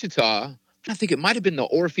in Wichita. I think it might have been the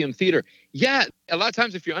Orpheum Theater. Yeah, a lot of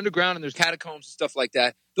times if you're underground and there's catacombs and stuff like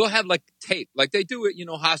that, they'll have like tape. Like they do it,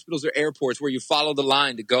 hospitals or airports where you follow the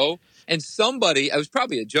line to go. And somebody, it was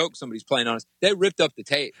probably a joke somebody's playing on us, they ripped up the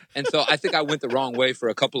tape. And so I think I went the wrong way for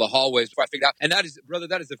a couple of hallways before I figured out. And that is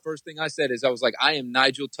the first thing I said is I was like, I am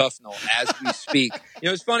Nigel Tufnell as we speak.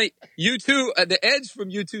 It's funny. U2, the Edge from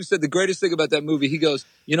U2 said the greatest thing about that movie. He goes,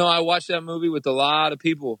 I watched that movie with a lot of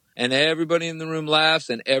people and everybody in the room laughs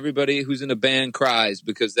and everybody who's in the band cries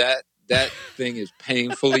because that thing is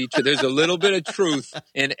painfully true. There's a little bit of truth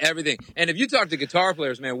in everything. And if you talk to guitar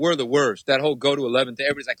players, man, we're the worst. That whole go to 11th,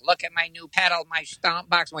 everybody's like, look at my new pedal, my stomp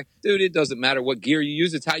box. I'm like, dude, it doesn't matter what gear you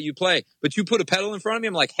use. It's how you play. But you put a pedal in front of me,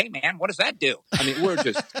 I'm like, hey, man, what does that do? I mean,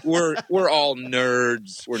 we're all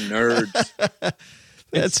nerds. We're nerds.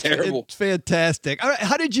 That's terrible. It's fantastic. All right,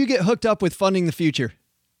 how did you get hooked up with Funding the Future?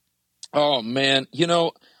 Oh, man.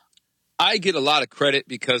 I get a lot of credit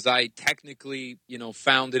because I technically,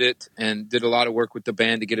 founded it and did a lot of work with the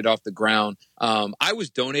band to get it off the ground. I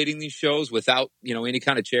was donating these shows without, any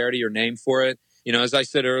kind of charity or name for it. As I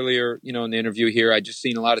said earlier, in the interview here, I just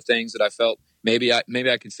seen a lot of things that I felt maybe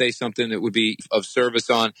I could say something that would be of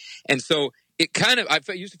service on. And so it I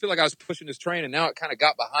used to feel like I was pushing this train and now it kind of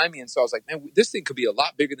got behind me. And so I was like, man, this thing could be a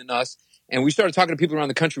lot bigger than us. And we started talking to people around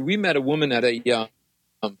the country. We met a woman at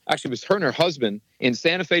actually, it was her and her husband in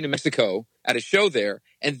Santa Fe, New Mexico, at a show there.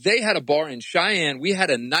 And they had a bar in Cheyenne. We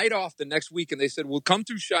had a night off the next week, and they said, we'll come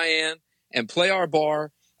through Cheyenne and play our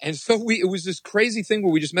bar. And so it was this crazy thing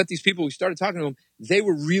where we just met these people. We started talking to them. They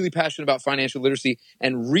were really passionate about financial literacy.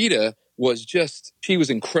 And Rita she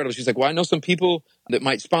was incredible. She's like, well, I know some people that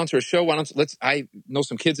might sponsor a show. I know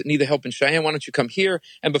some kids that need the help in Cheyenne. Why don't you come here?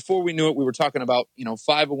 And before we knew it, we were talking about,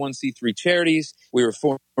 501c3 charities. We were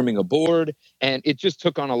forming a board and it just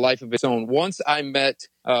took on a life of its own. Once I met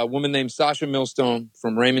a woman named Sasha Millstone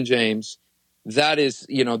from Raymond James, that is,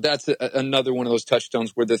 that's another one of those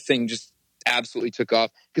touchstones where the thing just absolutely took off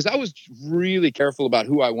because I was really careful about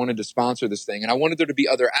who I wanted to sponsor this thing. And I wanted there to be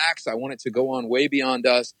other acts. I wanted to go on way beyond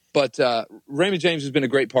us. But Raymond James has been a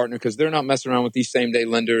great partner because they're not messing around with these same day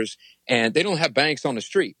lenders and they don't have banks on the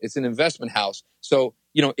street. It's an investment house. So,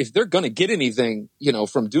 if they're going to get anything,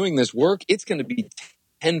 from doing this work, it's going to be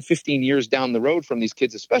 10, 15 years down the road from these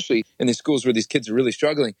kids, especially in these schools where these kids are really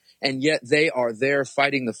struggling. And yet they are there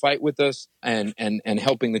fighting the fight with us and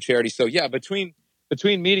helping the charity. So yeah, between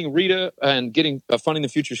meeting Rita and getting Funding the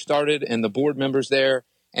Future started and the board members there,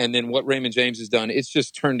 and then what Raymond James has done, it's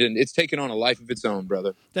just it's taken on a life of its own,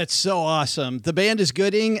 brother. That's so awesome. The band is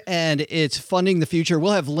Gooding, and it's Funding the Future.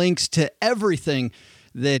 We'll have links to everything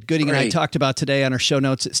that Gooding and I talked about today on our show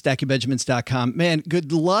notes at stackingbenjamins.com. Man,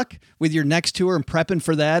 good luck with your next tour and prepping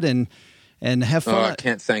for that, and have fun. Oh, I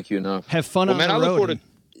can't thank you enough. Have fun on the road. I look forward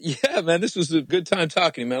to. Yeah, man, this was a good time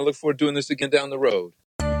talking, man. I look forward to doing this again down the road.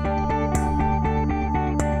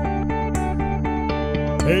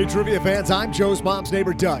 Hey, trivia fans, I'm Joe's mom's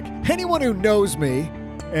neighbor, Doug. Anyone who knows me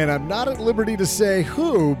And I'm not at liberty to say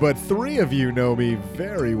who, but 3 of you know me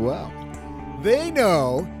very well. They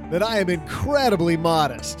know that I am incredibly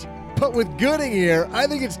modest. But with Gooding here, I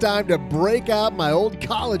think it's time to break out my old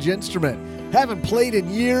college instrument. Haven't played in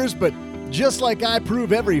years, but just like I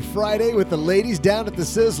prove every Friday with the ladies down at the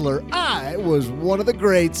Sizzler, I was one of the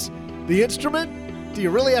greats. The instrument? Do you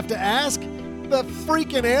really have to ask? The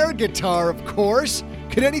freaking air guitar, of course.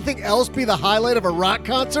 Could anything else be the highlight of a rock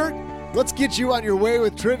concert? Let's get you on your way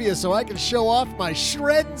with trivia so I can show off my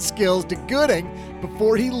shredding skills to Gooding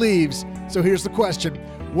before he leaves. So here's the question.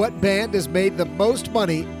 What band has made the most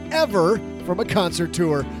money ever from a concert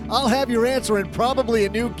tour? I'll have your answer and probably a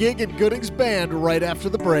new gig in Gooding's band right after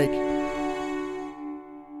the break.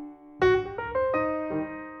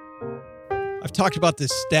 I've talked about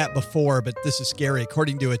this stat before, but this is scary.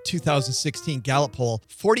 According to a 2016 Gallup poll,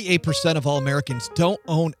 48% of all Americans don't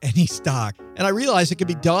own any stock. And I realize it can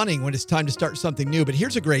be daunting when it's time to start something new, but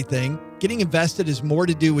here's a great thing. Getting invested is more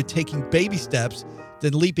to do with taking baby steps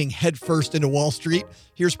than leaping headfirst into Wall Street.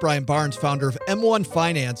 Here's Brian Barnes, founder of M1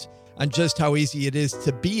 Finance, on just how easy it is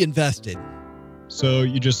to be invested. So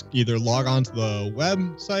you just either log on to the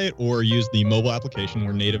website or use the mobile application.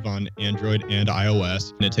 We're native on Android and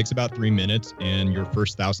iOS, and it takes about 3 minutes, and your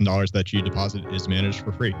first $1,000 that you deposit is managed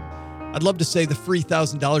for free. I'd love to say the free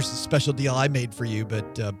 $1,000 is a special deal I made for you,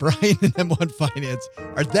 but Brian and M1 Finance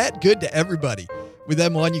are that good to everybody. With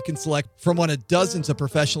M1, you can select from one of dozens of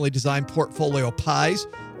professionally designed portfolio pies,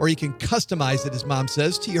 or you can customize it, as Mom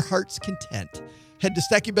says, to your heart's content. Head to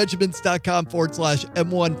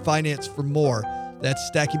stackingbenjamins.com/M1 Finance for more.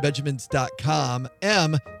 That's stackingbenjamins.com,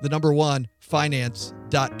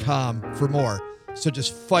 finance.com for more. So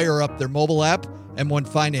just fire up their mobile app, M1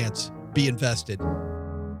 Finance, be invested.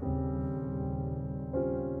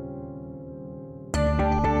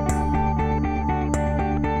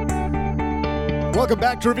 Welcome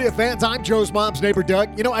back, trivia fans. I'm Joe's mom's neighbor,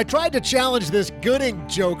 Doug. You know, I tried to challenge this Gooding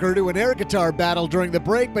joker to an air guitar battle during the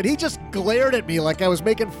break, but he just glared at me like I was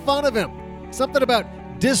making fun of him. Something about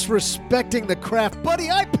disrespecting the craft.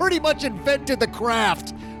 Buddy, I pretty much invented the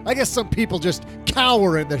craft. I guess some people just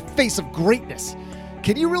cower in the face of greatness.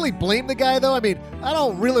 Can you really blame the guy, though? I mean, I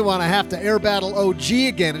don't really want to have to air battle OG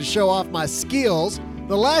again and show off my skills.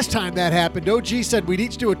 The last time that happened, OG said we'd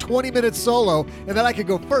each do a 20-minute solo and that I could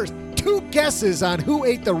go first. 2 guesses on who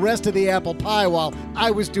ate the rest of the apple pie while I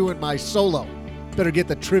was doing my solo. Better get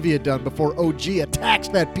the trivia done before OG attacks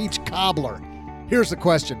that peach cobbler. Here's the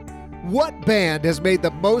question. What band has made the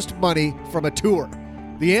most money from a tour?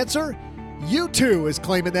 The answer? U2 is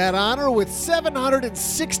claiming that honor with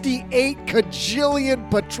 $768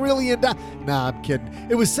 quadrillion. Nah, I'm kidding.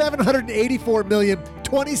 It was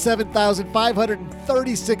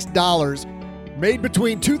 $784,027,536 made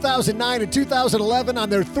between 2009 and 2011 on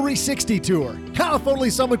their 360 tour. How if only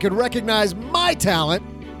someone could recognize my talent.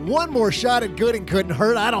 One more shot at Gooding couldn't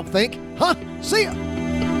hurt, I don't think. Huh? See ya!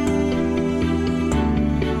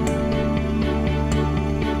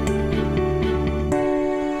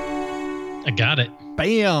 I got it.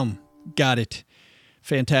 Bam! Got it.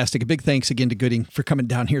 Fantastic. A big thanks again to Gooding for coming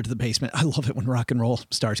down here to the basement. I love it when rock and roll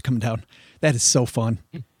starts coming down. That is so fun.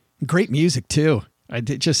 Great music, too.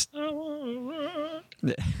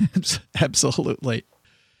 Absolutely.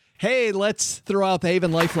 Hey, let's throw out the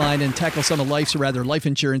Haven Lifeline and tackle some of life's, or rather life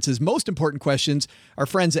insurance's most important questions. Our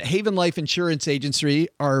friends at Haven Life Insurance Agency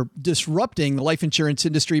are disrupting the life insurance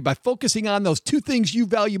industry by focusing on those 2 things you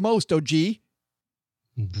value most, OG.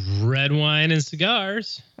 Red wine and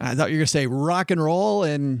cigars. I thought you were going to say rock and roll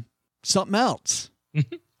and something else.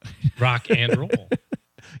 Rock and roll.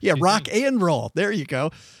 Yeah, rock and roll. There you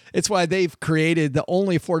go. It's why they've created the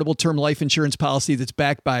only affordable term life insurance policy that's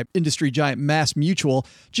backed by industry giant Mass Mutual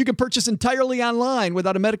that you can purchase entirely online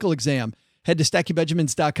without a medical exam. Head to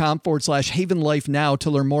stackingbenjamins.com/Haven Life now to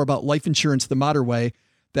learn more about life insurance the modern way.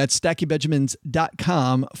 That's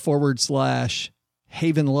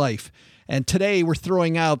stackingbenjamins.com/Haven Life. And today we're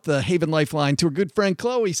throwing out the Haven Lifeline to our good friend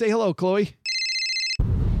Chloe. Say hello, Chloe.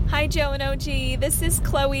 Hi, Joe and OG. This is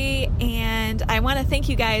Chloe, and I want to thank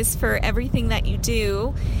you guys for everything that you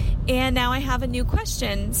do. And now I have a new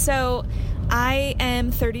question. So I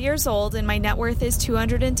am 30 years old, and my net worth is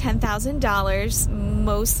 $210,000,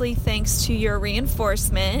 mostly thanks to your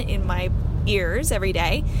reinforcement in my ears every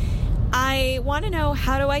day. I want to know,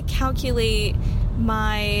 how do I calculate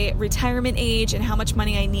my retirement age and how much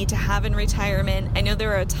money I need to have in retirement? I know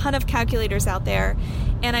there are a ton of calculators out there,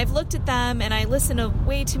 and I've looked at them, and I listen to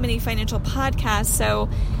way too many financial podcasts, so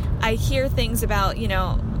I hear things about,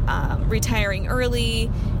 retiring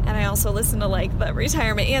early, and I also listen to like the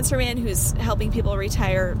Retirement Answer Man, who's helping people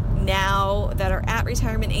retire now that are at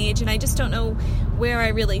retirement age, and I just don't know where I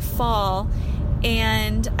really fall.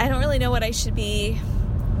 And I don't really know what I should be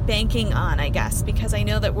banking on, I guess, because I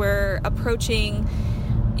know that we're approaching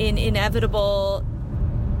an inevitable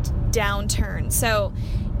downturn. So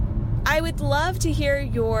I would love to hear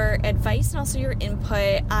your advice and also your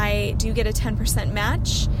input. I do get a 10%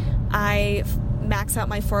 match. I max out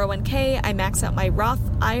my 401k. I max out my Roth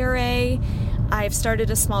IRA. I've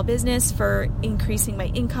started a small business for increasing my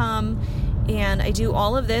income. And I do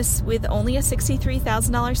all of this with only a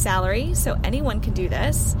 $63,000 salary. So anyone can do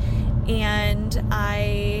this. And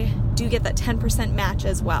I do get that 10% match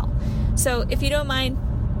as well. So if you don't mind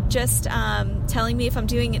just telling me if I'm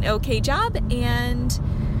doing an okay job, and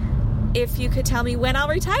if you could tell me when I'll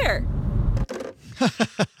retire.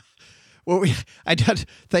 Well,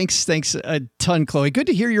 thanks a ton, Chloe. Good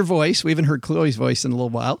to hear your voice. We haven't heard Chloe's voice in a little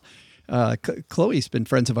while. Chloe's been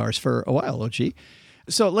friends of ours for a while, OG.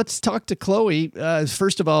 So let's talk to Chloe.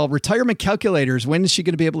 First of all, retirement calculators. When is she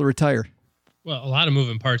going to be able to retire? Well, a lot of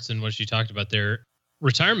moving parts in what she talked about there.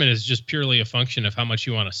 Retirement is just purely a function of how much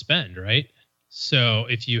you want to spend, right? So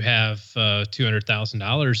if you have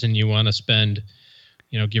 $200,000 and you want to spend,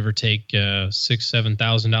 give or take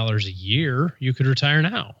 $6,000-$7,000 a year, you could retire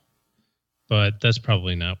now. But that's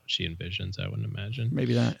probably not what she envisions, I wouldn't imagine.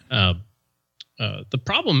 Maybe not. The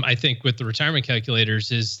problem, I think, with the retirement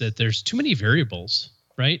calculators is that there's too many variables,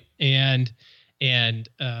 right? And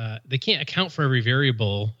they can't account for every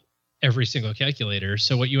variable, every single calculator.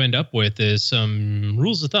 So what you end up with is some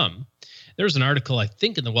rules of thumb. There was an article, I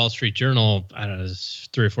think, in the Wall Street Journal, I don't know,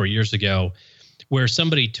 3 or 4 years ago, where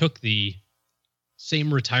somebody took the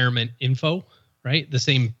same retirement info, right? The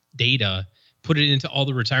same data, put it into all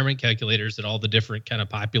the retirement calculators at all the different kind of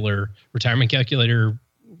popular retirement calculator,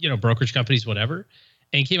 brokerage companies, whatever,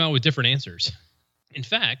 and came out with different answers. In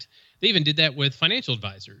fact, they even did that with financial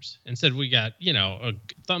advisors and said, we got, a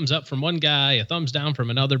thumbs up from one guy, a thumbs down from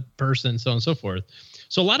another person, so on and so forth.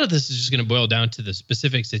 So a lot of this is just going to boil down to the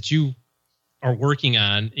specifics that you are working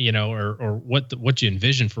on, or what you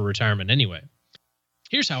envision for retirement anyway.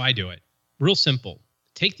 Here's how I do it. Real simple.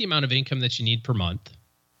 Take the amount of income that you need per month,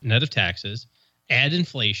 net of taxes, add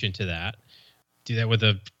inflation to that. Do that with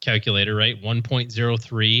a calculator, right?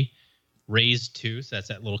 1.03 raised to, so that's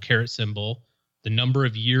that little caret symbol, the number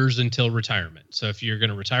of years until retirement. So if you're going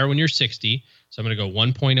to retire when you're 60, so I'm going to go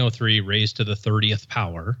 1.03 raised to the 30th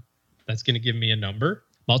power. That's going to give me a number.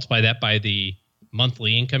 Multiply that by the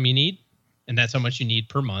monthly income you need, and that's how much you need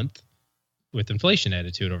per month with inflation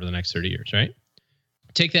added to it over the next 30 years, right?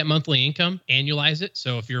 Take that monthly income, annualize it.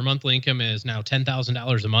 So if your monthly income is now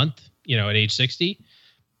 $10,000 a month, at age 60,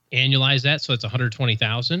 annualize that. So it's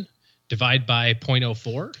 $120,000. Divide by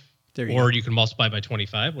 0.04, or you can multiply by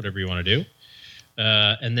 25, whatever you want to do.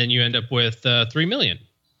 And then you end up with 3 million,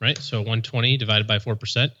 right? So 120 divided by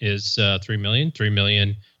 4% is 3 million. 3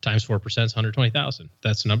 million times 4% is 120,000.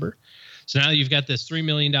 That's the number. So now you've got this $3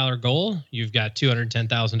 million goal. You've got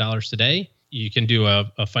 $210,000 today. You can do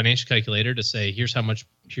a financial calculator to say, here's how much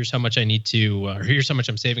I need to, or here's how much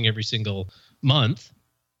I'm saving every single month.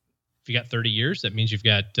 If you got 30 years, that means you've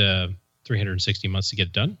got 360 months to get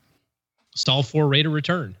it done. Solve for rate of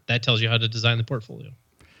return. That tells you how to design the portfolio.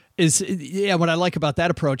 What I like about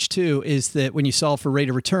that approach too is that when you solve for rate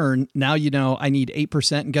of return, now I need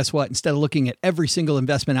 8%. And guess what? Instead of looking at every single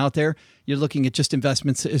investment out there, you're looking at just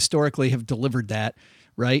investments that historically have delivered that,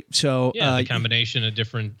 right? So the combination of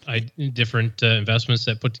different investments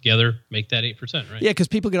that put together make that 8%, right? Yeah, because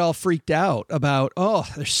people get all freaked out about,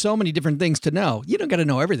 there's so many different things to know. You don't got to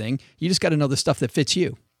know everything. You just got to know the stuff that fits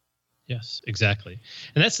you. Yes, exactly.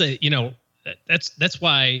 And that's that's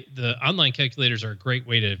why the online calculators are a great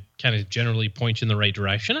way to kind of generally point you in the right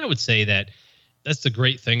direction. I would say that's the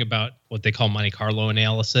great thing about what they call Monte Carlo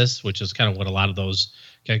analysis, which is kind of what a lot of those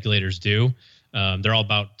calculators do. They're all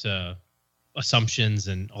about assumptions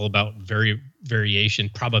and all about variation,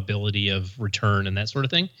 probability of return, and that sort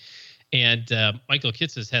of thing. And Michael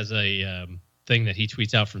Kitces has a thing that he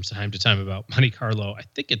tweets out from time to time about Monte Carlo. I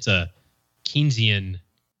think it's a Keynesian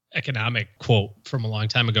economic quote from a long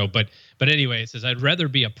time ago, but anyway, it says, I'd rather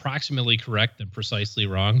be approximately correct than precisely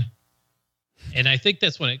wrong. And I think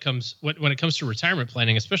that's when it comes to retirement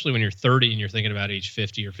planning, especially when you're 30 and you're thinking about age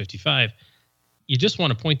 50 or 55, you just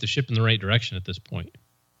want to point the ship in the right direction at this point,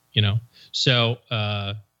 So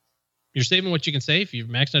you're saving what you can save. You're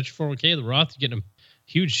maxing out your 401k, the Roth, you're getting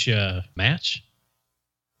a huge match.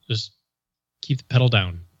 Just keep the pedal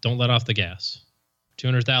down. Don't let off the gas.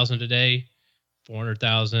 200,000 today.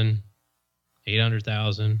 400,000,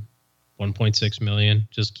 800,000, 1.6 million.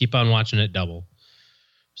 Just keep on watching it double.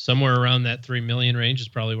 Somewhere around that 3 million range is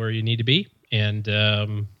probably where you need to be. And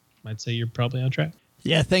I'd say you're probably on track.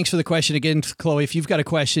 Yeah, thanks for the question again, Chloe. If you've got a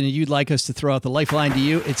question and you'd like us to throw out the lifeline to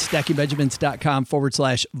you, it's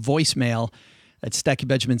stackingbenjamins.com/voicemail. That's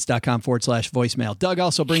stackingbenjamins.com/voicemail. Doug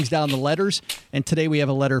also brings down the letters, and today we have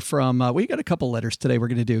a letter from, we got a couple letters today we're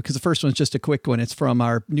going to do, because the first one's just a quick one. It's from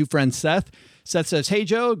our new friend Seth. Seth says, "Hey,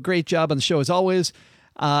 Joe, great job on the show as always.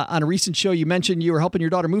 On a recent show, you mentioned you were helping your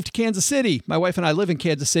daughter move to Kansas City. My wife and I live in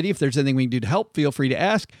Kansas City. If there's anything we can do to help, feel free to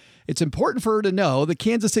ask. It's important for her to know that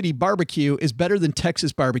Kansas City barbecue is better than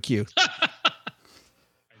Texas barbecue."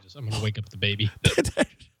 I'm going to wake up the baby.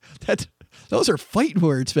 Those are fighting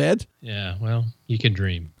words, man. Yeah, well, you can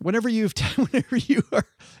dream. Whenever you are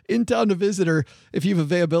in town to visit her, if you have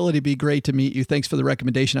availability, it'd be great to meet you. Thanks for the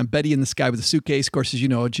recommendation. I'm Betty in the Sky with a Suitcase. Of course, as you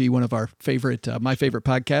know, one of our favorite, my favorite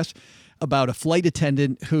podcasts, about a flight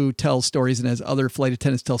attendant who tells stories and has other flight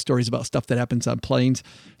attendants tell stories about stuff that happens on planes.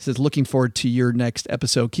 It says, "Looking forward to your next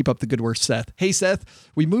episode. Keep up the good work, Seth." Hey, Seth,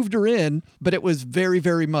 we moved her in, but it was very,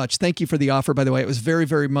 very much, thank you for the offer, by the way. It was very,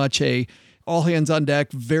 very much a all hands on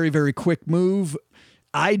deck, very, very quick move.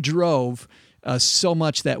 I drove so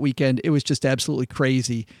much that weekend. It was just absolutely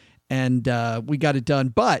crazy. And we got it done.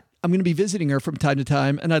 But I'm going to be visiting her from time to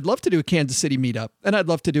time, and I'd love to do a Kansas City meetup, and I'd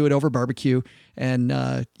love to do it over barbecue. And,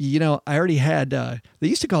 I already had, they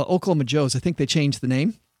used to call it Oklahoma Joe's. I think they changed the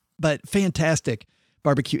name, but fantastic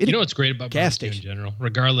barbecue. You know what's great about barbecue in general,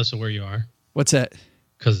 regardless of where you are? What's that?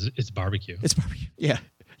 Because it's barbecue. It's barbecue. Yeah.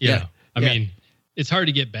 I mean, it's hard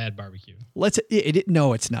to get bad barbecue.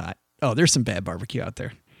 No, it's not. Oh, there's some bad barbecue out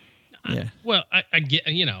there. Yeah. Well, I get,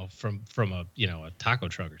 from a, a taco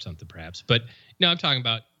truck or something perhaps, but no, I'm talking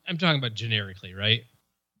about generically, right?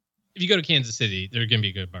 If you go to Kansas City, there's going to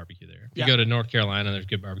be good barbecue there. If you go to North Carolina, there's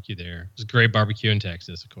good barbecue there. There's great barbecue in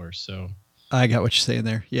Texas, of course. So I got what you're saying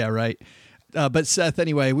there. Yeah, right. But Seth,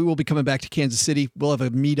 anyway, we will be coming back to Kansas City. We'll have a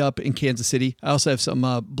meetup in Kansas City. I also have some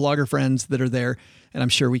blogger friends that are there, and I'm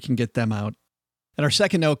sure we can get them out. And our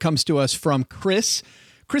second note comes to us from Chris.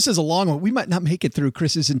 Chris is a long one. We might not make it through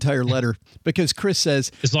Chris's entire letter because Chris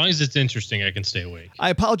says, as long as it's interesting, I can stay awake. "I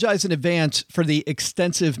apologize in advance for the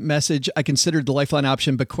extensive message. I considered the lifeline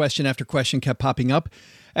option, but question after question kept popping up.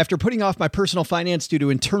 After putting off my personal finance due to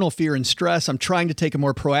internal fear and stress, I'm trying to take a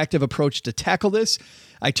more proactive approach to tackle this.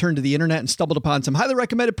 I turned to the internet and stumbled upon some highly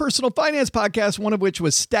recommended personal finance podcasts, one of which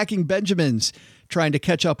was Stacking Benjamins. Trying to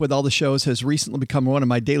catch up with all the shows has recently become one of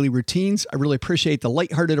my daily routines. I really appreciate the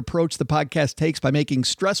lighthearted approach the podcast takes by making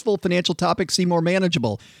stressful financial topics seem more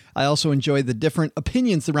manageable. I also enjoy the different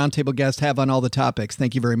opinions the roundtable guests have on all the topics.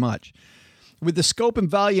 Thank you very much. With the scope and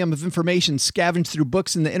volume of information scavenged through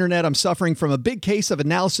books and the internet, I'm suffering from a big case of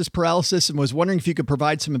analysis paralysis and was wondering if you could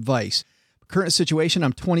provide some advice. Current situation,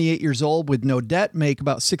 I'm 28 years old with no debt, make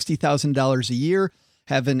about $60,000 a year,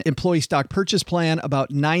 have an employee stock purchase plan, about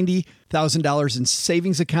 $90,000 in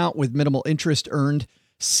savings account with minimal interest earned,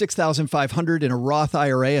 $6,500 in a Roth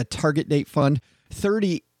IRA, a target date fund,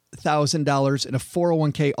 $30,000 in a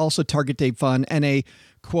 401k, also target date fund, and a,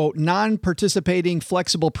 quote, non-participating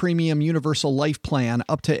flexible premium universal life plan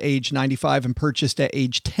up to age 95 and purchased at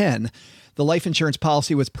age 10. The life insurance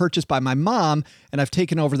policy was purchased by my mom, and I've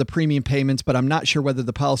taken over the premium payments, but I'm not sure whether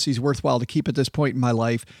the policy is worthwhile to keep at this point in my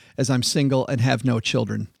life as I'm single and have no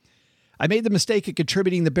children. I made the mistake of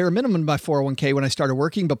contributing the bare minimum to my 401k when I started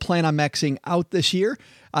working, but plan on maxing out this year.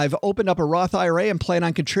 I've opened up a Roth IRA and plan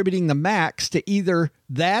on contributing the max to either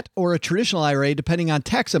that or a traditional IRA, depending on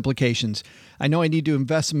tax implications. I know I need to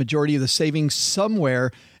invest the majority of the savings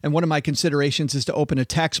somewhere, and one of my considerations is to open a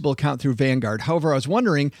taxable account through Vanguard. However, I was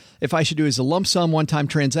wondering if I should do it as a lump sum one-time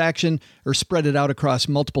transaction or spread it out across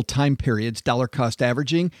multiple time periods, dollar cost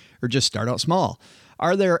averaging, or just start out small.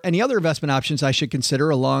 Are there any other investment options I should consider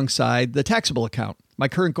alongside the taxable account? My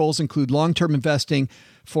current goals include long-term investing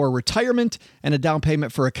for retirement and a down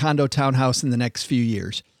payment for a condo townhouse in the next few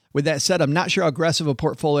years. With that said, I'm not sure how aggressive a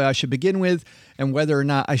portfolio I should begin with and whether or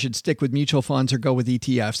not I should stick with mutual funds or go with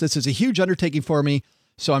ETFs. This is a huge undertaking for me,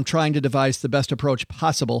 so I'm trying to devise the best approach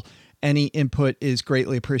possible. Any input is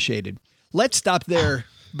greatly appreciated. Let's stop there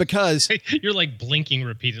because you're like blinking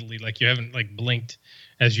repeatedly, like you haven't like blinked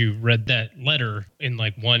as you read that letter in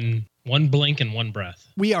like one blink and one breath.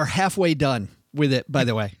 We are halfway done with it, by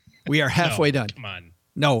the way. We are halfway done. Come on.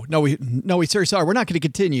 No, we seriously are. We're not going to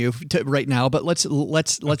continue right now, but let's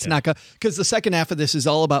not go, because the second half of this is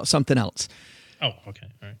all about something else. Oh, okay.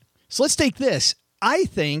 All right. So let's take this. I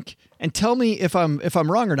think, and tell me if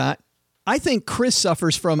I'm wrong or not, I think Chris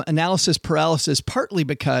suffers from analysis paralysis partly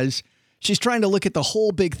because she's trying to look at the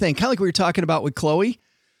whole big thing, kind of like we were talking about with Chloe.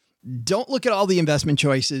 Don't look at all the investment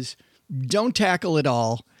choices. Don't tackle it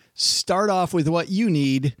all. Start off with what you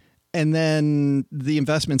need, and then the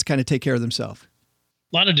investments kind of take care of themselves.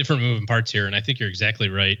 A lot of different moving parts here, and I think you're exactly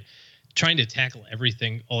right. Trying to tackle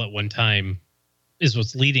everything all at one time is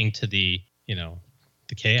what's leading to the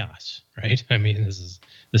chaos, right? I mean,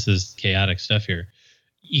 this is chaotic stuff here.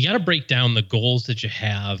 You got to break down the goals that you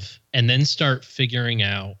have and then start figuring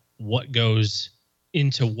out what goes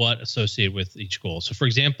into what associated with each goal. So for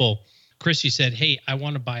example, Chris, you said, hey, I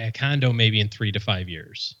want to buy a condo maybe in 3 to 5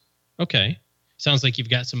 years. Okay. Sounds like you've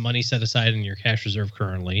got some money set aside in your cash reserve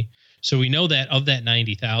currently. So we know that of that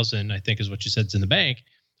 90,000, I think is what you said is in the bank.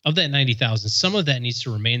 Of that 90,000, some of that needs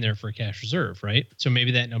to remain there for a cash reserve, right? So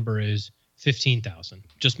maybe that number is 15,000,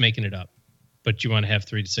 just making it up. But you want to have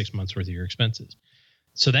 3 to 6 months worth of your expenses.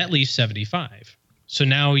 So that leaves 75. So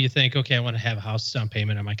now you think, okay, I want to have a house down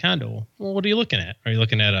payment on my condo. Well, what are you looking at? Are you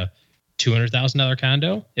looking at a $200,000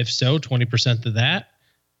 condo? If so, 20% of that,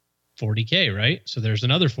 $40K, right? So there's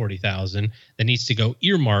another $40,000 that needs to go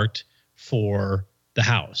earmarked for the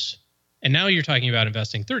house. And now you're talking about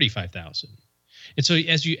investing $35,000. And so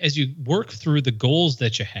as you work through the goals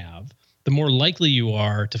that you have, the more likely you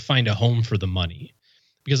are to find a home for the money.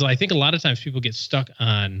 Because I think a lot of times people get stuck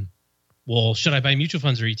on, well, should I buy mutual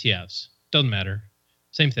funds or ETFs? Doesn't matter.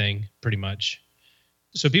 Same thing, pretty much.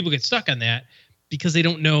 So people get stuck on that because they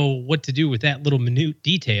don't know what to do with that little minute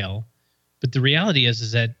detail. But the reality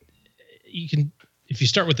is that you can, if you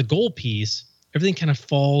start with the goal piece, everything kind of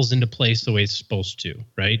falls into place the way it's supposed to,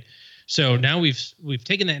 right? So now we've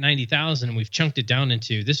taken that 90,000 and we've chunked it down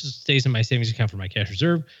into, this stays in my savings account for my cash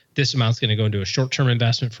reserve. This amount's going to go into a short-term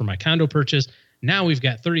investment for my condo purchase. Now we've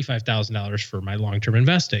got $35,000 for my long-term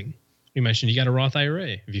investing. You mentioned you got a Roth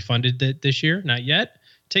IRA. Have you funded that this year? Not yet.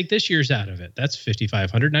 Take this year's out of it. That's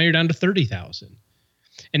 $5,500. Now you're down to $30,000.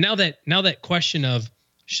 And now that question of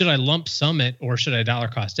should I lump sum it or should I dollar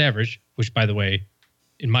cost average, which by the way,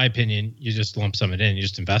 in my opinion, you just lump sum it in, you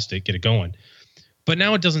just invest it, get it going. But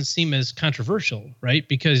now it doesn't seem as controversial, right?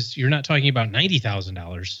 Because you're not talking about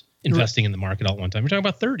 $90,000 investing in the market all at one time. You're talking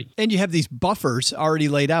about 30. And you have these buffers already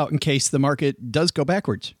laid out in case the market does go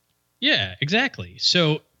backwards. Yeah, exactly.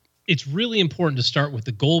 So it's really important to start with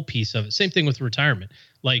the goal piece of it. Same thing with retirement.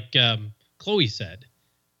 Like Chloe said,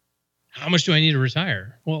 how much do I need to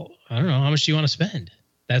retire? Well, I don't know. How much do you want to spend?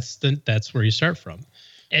 That's where you start from.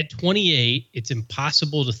 At 28, it's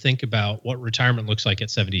impossible to think about what retirement looks like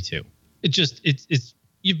at 72. It's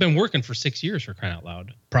you've been working for 6 years, for crying out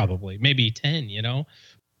loud, probably, maybe 10,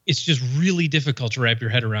 It's just really difficult to wrap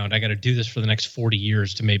your head around. I got to do this for the next 40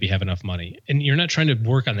 years to maybe have enough money. And you're not trying to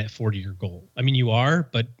work on that 40-year goal. I mean, you are,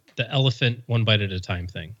 but the elephant one bite at a time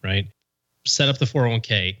thing, right? Set up the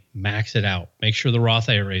 401k, max it out, make sure the Roth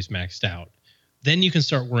IRA is maxed out. Then you can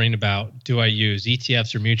start worrying about, do I use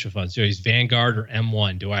ETFs or mutual funds? Do I use Vanguard or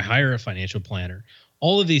M1? Do I hire a financial planner?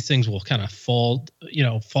 All of these things will kind of fall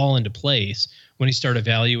into place when you start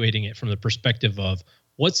evaluating it from the perspective of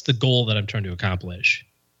what's the goal that I'm trying to accomplish,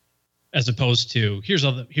 as opposed to here's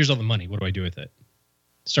all the money. What do I do with it?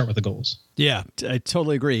 Start with the goals. Yeah, I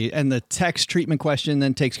totally agree. And the tax treatment question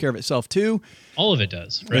then takes care of itself too. All of it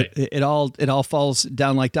does, right? It all falls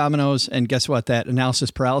down like dominoes. And guess what? That analysis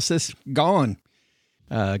paralysis, gone.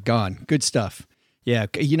 Good stuff. Yeah.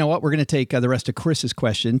 You know what? We're going to take the rest of Chris's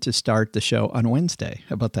question to start the show on Wednesday.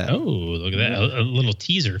 How about that? Oh, look at that. A little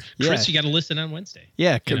teaser. Chris, you got to listen on Wednesday.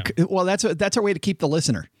 Yeah. Well, that's our way to keep the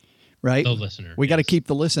listener, right? The listener. We got to keep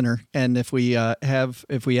the listener. And if we have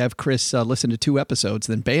Chris listen to 2 episodes,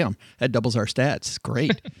 then bam, that doubles our stats.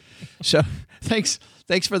 Great. So thanks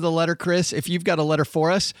for the letter, Chris. If you've got a letter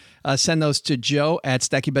for us, send those to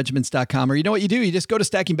joe@stackingbenjamins.com. Or you know what you do? You just go to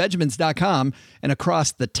stackingbenjamins.com, and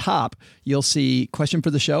across the top, you'll see question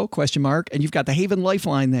for the show, ? And you've got the Haven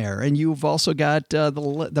Lifeline there. And you've also got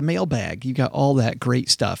the mailbag. You got all that great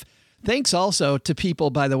stuff. Thanks also to people,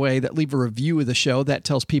 by the way, that leave a review of the show. That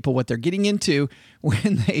tells people what they're getting into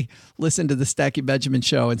when they listen to the Stacking Benjamin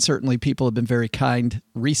show. And certainly people have been very kind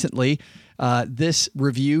recently. This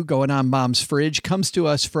review going on Mom's Fridge comes to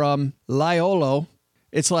us from Liolo.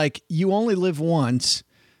 It's like you only live once,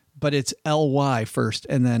 but it's L-Y first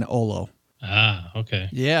and then Olo. Ah, okay.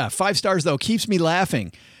 Yeah, 5 stars though. Keeps me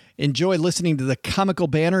laughing. Enjoy listening to the comical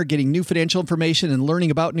banner, getting new financial information and learning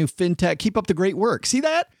about new fintech. Keep up the great work. See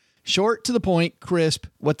that? Short, to the point, crisp,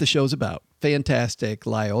 what the show's about. Fantastic,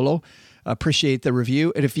 Liolo. Appreciate the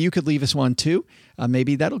review. And if you could leave us one too,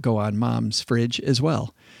 maybe that'll go on Mom's Fridge as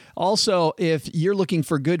well. Also, if you're looking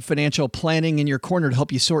for good financial planning in your corner to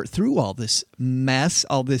help you sort through all this mess,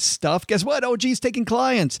 all this stuff, guess what? OG's taking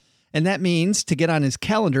clients. And that means to get on his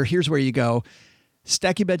calendar, here's where you go.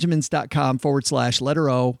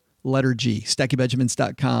 stackingbenjamins.com/letter-O, letter G.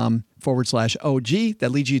 stackingbenjamins.com/OG.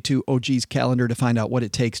 That leads you to OG's calendar to find out what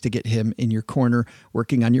it takes to get him in your corner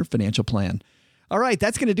working on your financial plan. All right,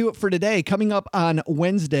 that's going to do it for today. Coming up on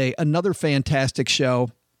Wednesday, another fantastic show.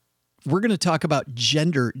 We're going to talk about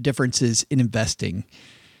gender differences in investing.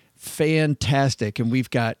 Fantastic. And we've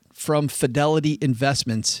got from Fidelity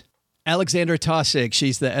Investments, Alexandra Taussig.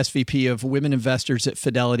 She's the SVP of Women Investors at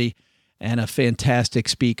Fidelity and a fantastic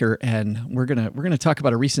speaker. And we're gonna talk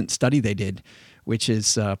about a recent study they did, which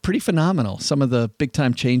is pretty phenomenal. Some of the big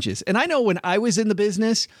time changes. And I know when I was in the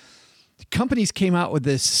business, companies came out with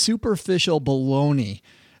this superficial baloney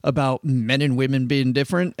about men and women being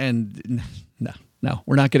different. And no,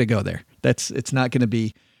 we're not going to go there. It's not going to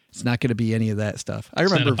be any of that stuff.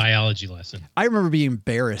 It's not a biology lesson. I remember being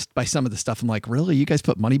embarrassed by some of the stuff. I'm like, really? You guys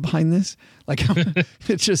put money behind this? Like,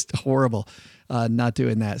 it's just horrible not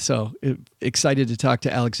doing that. So excited to talk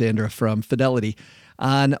to Alexandra from Fidelity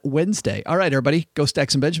on Wednesday. All right, everybody, go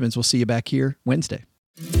stack some Benjamins. We'll see you back here Wednesday.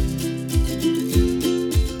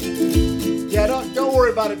 Yeah, don't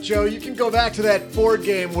worry about it, Joe. You can go back to that board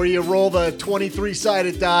game where you roll the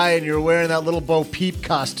 23-sided die and you're wearing that little Bo Peep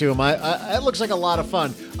costume. It looks like a lot of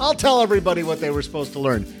fun. I'll tell everybody what they were supposed to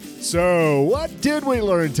learn. So, what did we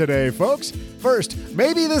learn today, folks? First,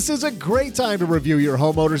 maybe this is a great time to review your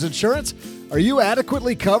homeowner's insurance. Are you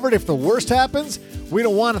adequately covered if the worst happens? We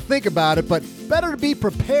don't want to think about it, but better to be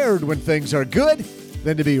prepared when things are good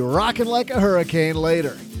than to be rocking like a hurricane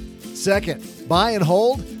later. Second, buy and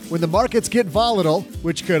hold. When the markets get volatile,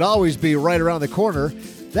 which could always be right around the corner,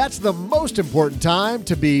 that's the most important time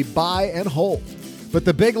to be buy and hold. But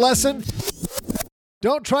the big lesson?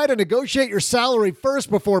 Don't try to negotiate your salary first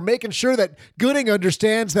before making sure that Gooding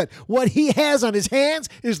understands that what he has on his hands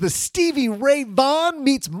is the Stevie Ray Vaughan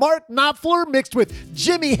meets Mark Knopfler mixed with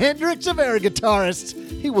Jimi Hendrix of air guitarists.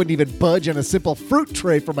 He wouldn't even budge on a simple fruit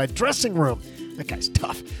tray for my dressing room. That guy's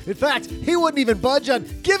tough. In fact, he wouldn't even budge on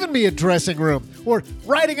giving me a dressing room or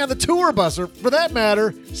riding on the tour bus or, for that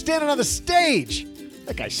matter, standing on the stage.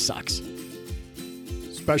 That guy sucks.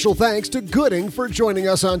 Special thanks to Gooding for joining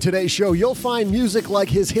us on today's show. You'll find music like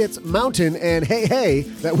his hits Mountain and Hey Hey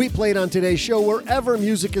that we played on today's show wherever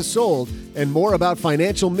music is sold, and more about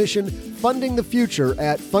Financial Mission Funding the Future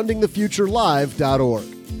at fundingthefuturelive.org.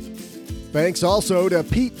 Thanks also to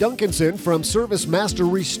Pete Duncanson from Service Master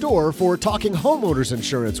Restore for talking homeowners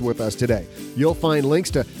insurance with us today. You'll find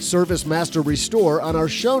links to Service Master Restore on our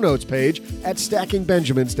show notes page at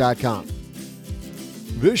stackingbenjamins.com.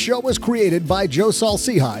 This show was created by Joe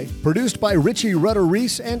Saul-Sehy, produced by Richie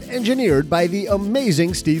Rutter-Reese, and engineered by the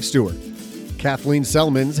amazing Steve Stewart. Kathleen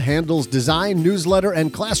Selmans handles design, newsletter,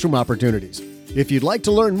 and classroom opportunities. If you'd like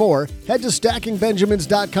to learn more, head to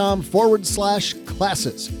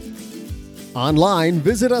stackingbenjamins.com/classes. Online,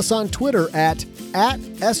 visit us on Twitter at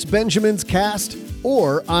 @SBenjaminsCast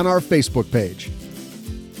or on our Facebook page.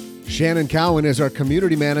 Shannon Cowan is our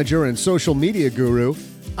community manager and social media guru.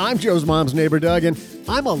 I'm Joe's mom's neighbor, Doug, and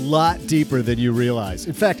I'm a lot deeper than you realize.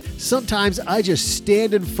 In fact, sometimes I just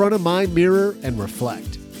stand in front of my mirror and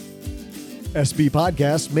reflect. SB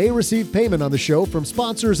Podcasts may receive payment on the show from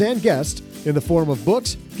sponsors and guests in the form of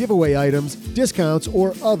books, giveaway items, discounts,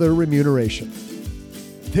 or other remuneration.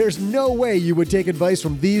 There's no way you would take advice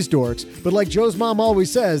from these dorks, but like Joe's mom always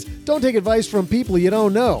says, don't take advice from people you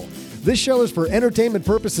don't know. This show is for entertainment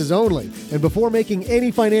purposes only, and before making any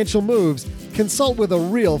financial moves, consult with a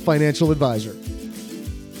real financial advisor.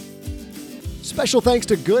 Special thanks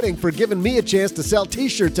to Gooding for giving me a chance to sell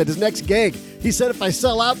t-shirts at his next gig. He said if I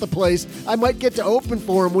sell out the place, I might get to open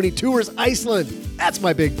for him when he tours Iceland. That's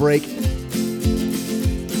my big break.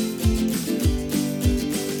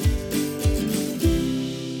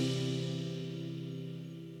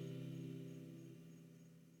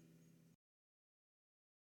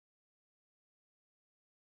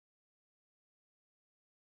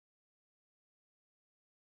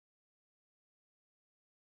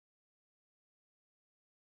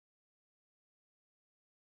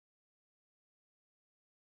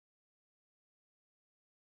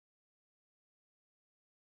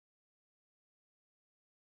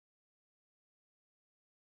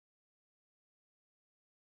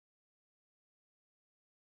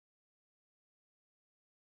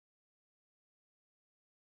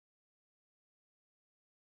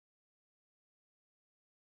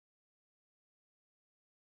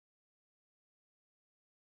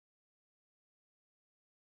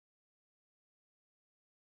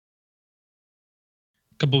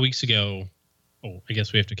 Couple of weeks ago, I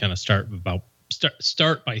guess we have to kind of start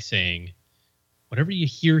by saying, whatever you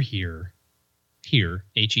hear here, HEAR,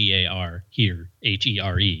 HERE,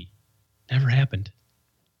 never happened.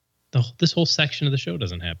 This whole section of the show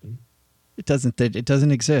doesn't happen. It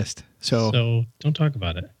doesn't exist. So don't talk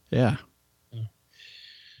about it. Yeah.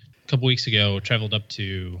 A couple weeks ago, traveled up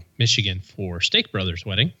to Michigan for Steak Brothers'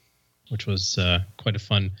 wedding, which was quite a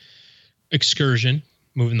fun excursion,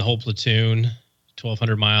 moving the whole platoon,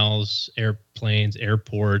 1,200 miles, airplanes,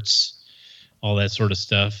 airports, all that sort of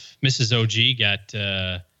stuff. Mrs. OG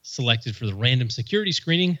got selected for the random security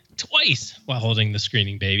screening twice while holding the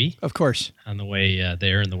screening baby. Of course. On the way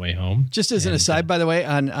there and the way home. Just as an aside, by the way,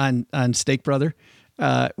 on Steak Brother,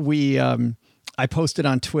 I posted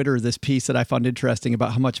on Twitter this piece that I found interesting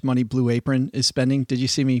about how much money Blue Apron is spending. Did you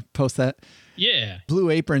see me post that? Yeah. Blue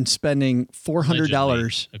Apron spending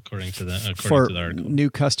 $400 according to the article. New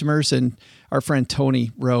customers. And our friend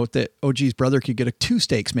Tony wrote that OG's brother could get 2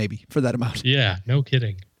 steaks maybe for that amount. Yeah, no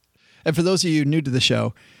kidding. And for those of you new to the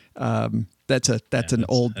show, that's a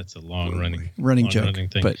long running joke. Thing.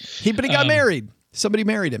 But he got married. Somebody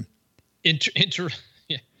married him.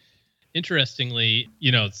 Interestingly,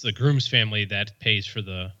 it's the groom's family that pays for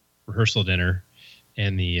the rehearsal dinner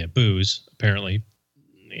and the booze. Apparently,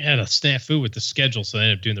 they had a snafu with the schedule, so they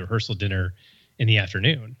ended up doing the rehearsal dinner in the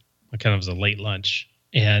afternoon. It kind of was a late lunch,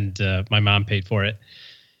 and my mom paid for it.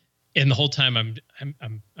 And the whole time, I'm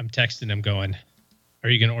texting him, going, "Are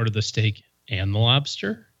you going to order the steak and the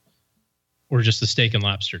lobster, or just the steak and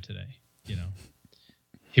lobster today?"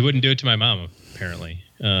 He wouldn't do it to my mom apparently.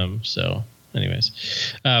 So. Anyways,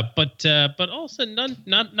 but all of a sudden,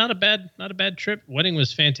 not a bad trip. Wedding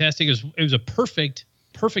was fantastic. It was a perfect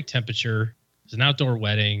temperature. It was an outdoor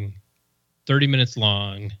wedding, 30 minutes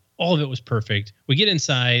long. All of it was perfect. We get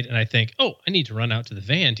inside, and I think, I need to run out to the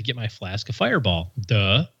van to get my flask of Fireball.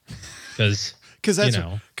 Duh, because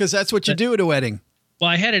that's what you do at a wedding. Well,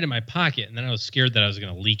 I had it in my pocket, and then I was scared that I was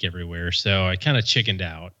going to leak everywhere, so I kind of chickened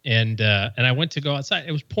out. And I went to go outside.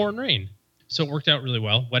 It was pouring rain. So it worked out really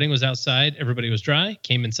well. Wedding was outside. Everybody was dry.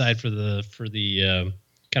 Came inside for the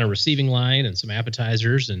kind of receiving line and some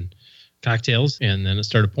appetizers and cocktails, and then it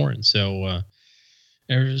started pouring. So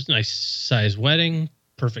it was a nice size wedding.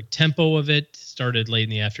 Perfect tempo of it. Started late in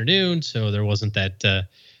the afternoon, so there wasn't that.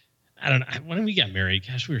 I don't know. When we got married,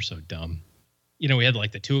 gosh, we were so dumb. We had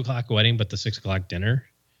like the 2:00 wedding, but the 6:00 dinner.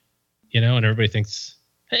 And everybody thinks,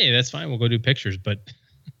 hey, that's fine. We'll go do pictures, but.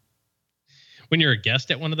 When you're a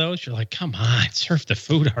guest at one of those, you're like, come on, serve the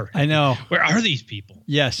food already. I know. Where are these people?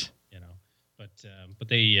 Yes. But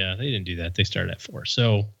they didn't do that. They started at 4.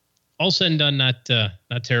 So all said and done, not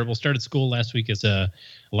terrible. Started school last week as a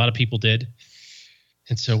lot of people did.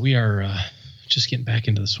 And so we are just getting back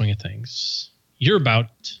into the swing of things. You're about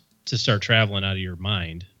to start traveling out of your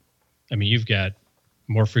mind. I mean, you've got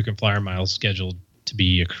more frequent flyer miles scheduled to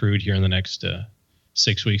be accrued here in the next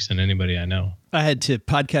 6 weeks than anybody I know. I had to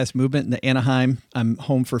podcast movement in the Anaheim. I'm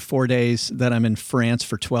home for 4 days. Then I'm in France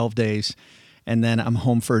for 12 days. And then I'm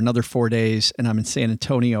home for another 4 days. And I'm in San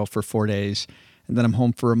Antonio for 4 days. And then I'm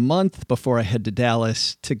home for a month before I head to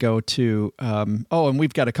Dallas to go to, and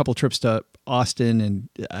we've got a couple trips to Austin and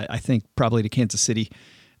I think probably to Kansas City.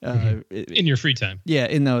 In your free time. Yeah,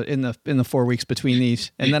 in the 4 weeks between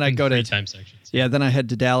these. And then I go to free time sections. Yeah, then I head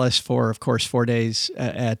to Dallas for, of course, 4 days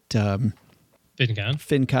at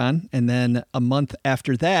FinCon. And then a month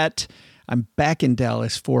after that, I'm back in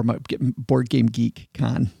Dallas for my Board Game Geek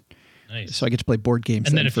Con. Nice. So I get to play board games.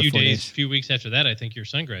 And then for a 4 days. few weeks after that, I think your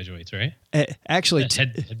son graduates, right? Actually,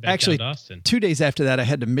 head back down to Austin. 2 days after that, I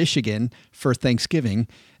head to Michigan for Thanksgiving.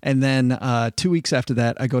 And then 2 weeks after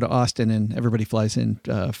that, I go to Austin and everybody flies in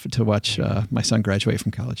to watch my son graduate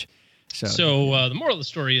from college. So the moral of the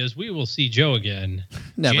story is we will see Joe again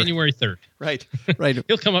Never. January 3rd. Right.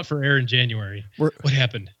 He'll come up for air in January. What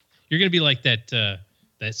happened? You're going to be like that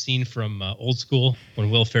scene from Old School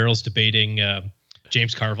when Will Ferrell's debating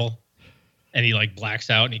James Carville, and he like blacks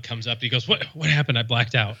out and he comes up and he goes, "What happened? I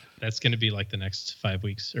blacked out." That's going to be like the next 5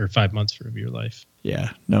 weeks or 5 months of your life.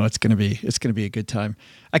 Yeah, no, it's going to be a good time.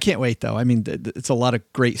 I can't wait though. I mean, it's a lot of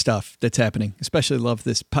great stuff that's happening. Especially love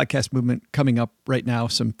this podcast movement coming up right now.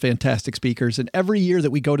 Some fantastic speakers, and every year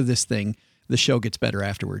that we go to this thing, the show gets better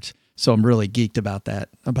afterwards. So I'm really geeked about that.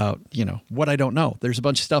 About what I don't know. There's a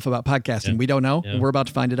bunch of stuff about podcasting we don't know, and we're about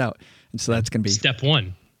to find it out. And so that's going to be step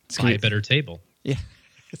one. Buy a better table. Yeah.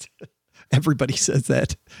 Everybody says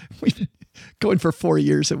that. We've been going for 4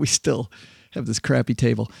 years and we still have this crappy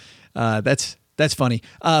table. That's funny.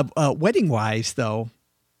 Wedding wise though,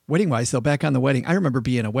 back on the wedding, I remember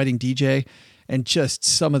being a wedding DJ and just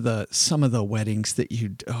some of the weddings that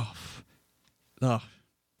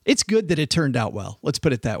it's good that it turned out well. Let's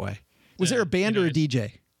put it that way. Was there a band or a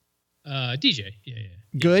DJ? DJ. Yeah.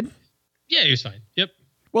 Good? Yeah, he was fine. Yep.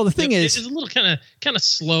 Well, the thing is, it's a little kind of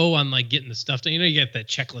slow on like getting the stuff done. You get that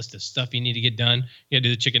checklist of stuff you need to get done. You got to do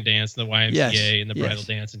the chicken dance, the YMCA, and the bridal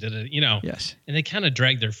dance, and Yes. And they kind of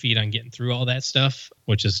drag their feet on getting through all that stuff,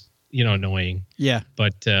 which is annoying. Yeah.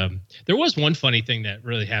 But there was one funny thing that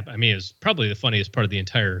really happened. I mean, it was probably the funniest part of the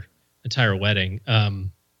entire wedding. My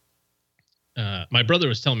brother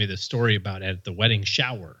was telling me this story about at the wedding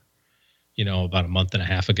shower, about a month and a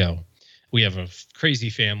half ago. We have a crazy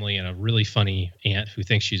family and a really funny aunt who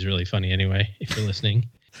thinks she's really funny anyway, if you're listening.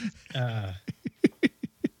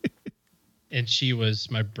 And she was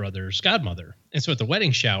my brother's godmother. And so at the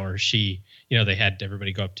wedding shower, she, they had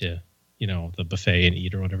everybody go up to, the buffet and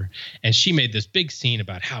eat or whatever. And she made this big scene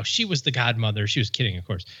about how she was the godmother. She was kidding, of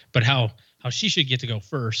course, but how she should get to go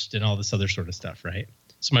first and all this other sort of stuff, right?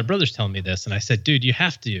 So my brother's telling me this, and I said, dude, you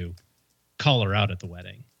have to call her out at the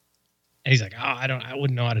wedding. And he's like, oh, I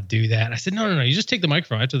wouldn't know how to do that. I said, no. You just take the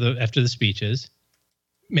microphone after the speeches,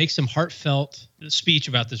 make some heartfelt speech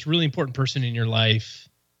about this really important person in your life.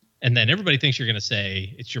 And then everybody thinks you're going to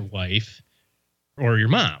say it's your wife or your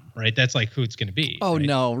mom, right? That's like who it's going to be. Oh, right?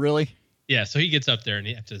 No, really? Yeah. So he gets up there and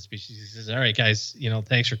after the speech, he says, all right, guys,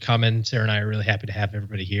 thanks for coming. Sarah and I are really happy to have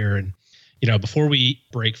everybody here. And, before we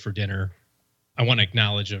break for dinner, I want to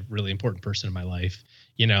acknowledge a really important person in my life,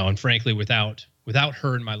 and frankly, without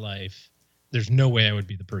her in my life, there's no way I would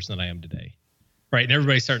be the person that I am today. Right. And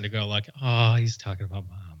everybody's starting to go like, oh, he's talking about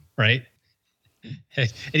mom. Right.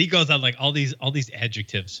 And he goes on like all these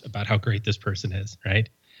adjectives about how great this person is. Right.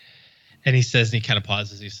 And he says, and he kind of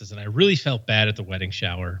pauses. He says, and I really felt bad at the wedding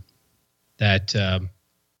shower that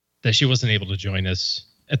she wasn't able to join us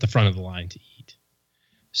at the front of the line to eat.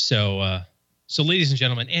 So ladies and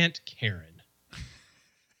gentlemen, Aunt Karen,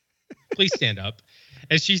 please stand up.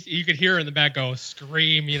 And you could hear her in the back go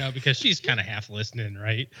scream, because she's kind of half listening,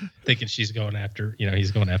 right? Thinking she's going after,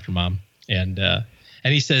 he's going after mom. And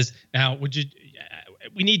he says, now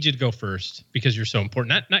we need you to go first because you're so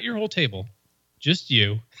important. Not your whole table, just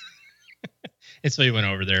you. And so he went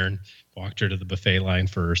over there and walked her to the buffet line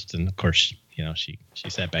first. And of course, she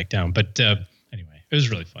sat back down. But anyway, it was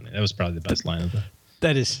really funny. That was probably the best line of the.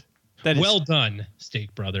 That is well done,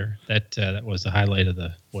 steak brother. That was the highlight of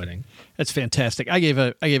the wedding. That's fantastic. I gave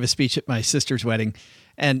a speech at my sister's wedding,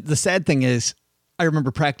 and the sad thing is, I remember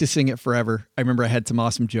practicing it forever. I remember I had some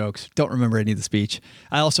awesome jokes. Don't remember any of the speech.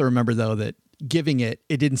 I also remember though that giving it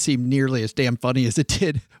didn't seem nearly as damn funny as it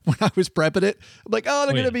did when I was prepping it. I'm like, oh,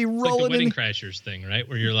 they're going to be rolling. Like the Wedding Crashers thing, right?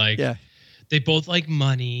 Where you're like, yeah, they both like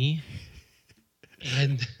money,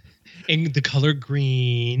 and the color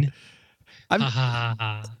green.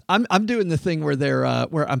 I'm doing the thing where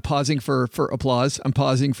where I'm pausing for applause. I'm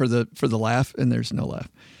pausing for the laugh, and there's no laugh.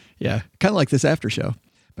 Yeah, kind of like this after show.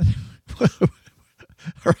 But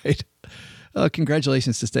all right,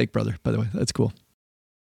 congratulations to Steak Brother. By the way, that's cool.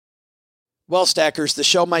 Well, Stackers, the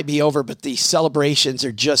show might be over, but the celebrations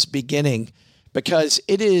are just beginning because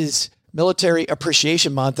it is Military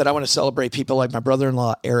Appreciation Month, and I want to celebrate people like my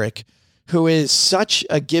brother-in-law Eric, who is such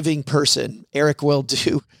a giving person. Eric will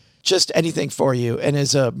do just anything for you. And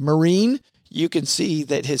as a Marine, you can see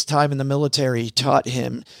that his time in the military taught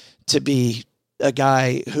him to be a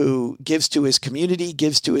guy who gives to his community,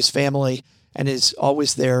 gives to his family, and is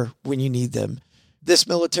always there when you need them. This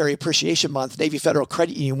Military Appreciation Month, Navy Federal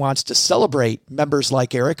Credit Union wants to celebrate members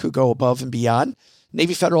like Eric who go above and beyond.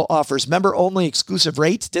 Navy Federal offers member-only exclusive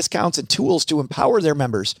rates, discounts, and tools to empower their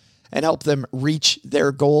members and help them reach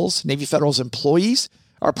their goals. Navy Federal's employees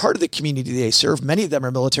are part of the community they serve. Many of them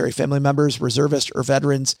are military family members, reservists, or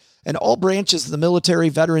veterans, and all branches of the military,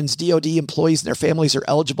 veterans, DoD employees, and their families are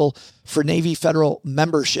eligible for Navy Federal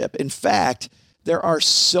membership. In fact, there are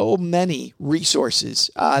so many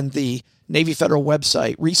resources on the Navy Federal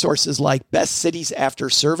website, resources like Best Cities After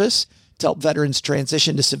Service to help veterans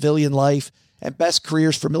transition to civilian life, and Best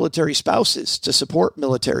Careers for Military Spouses to support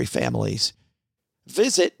military families.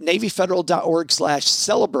 Visit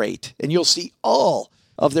NavyFederal.org/celebrate, and you'll see all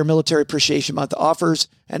of their Military Appreciation Month offers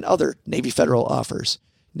and other Navy Federal offers.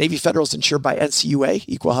 Navy Federal is insured by NCUA,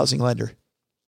 Equal Housing Lender.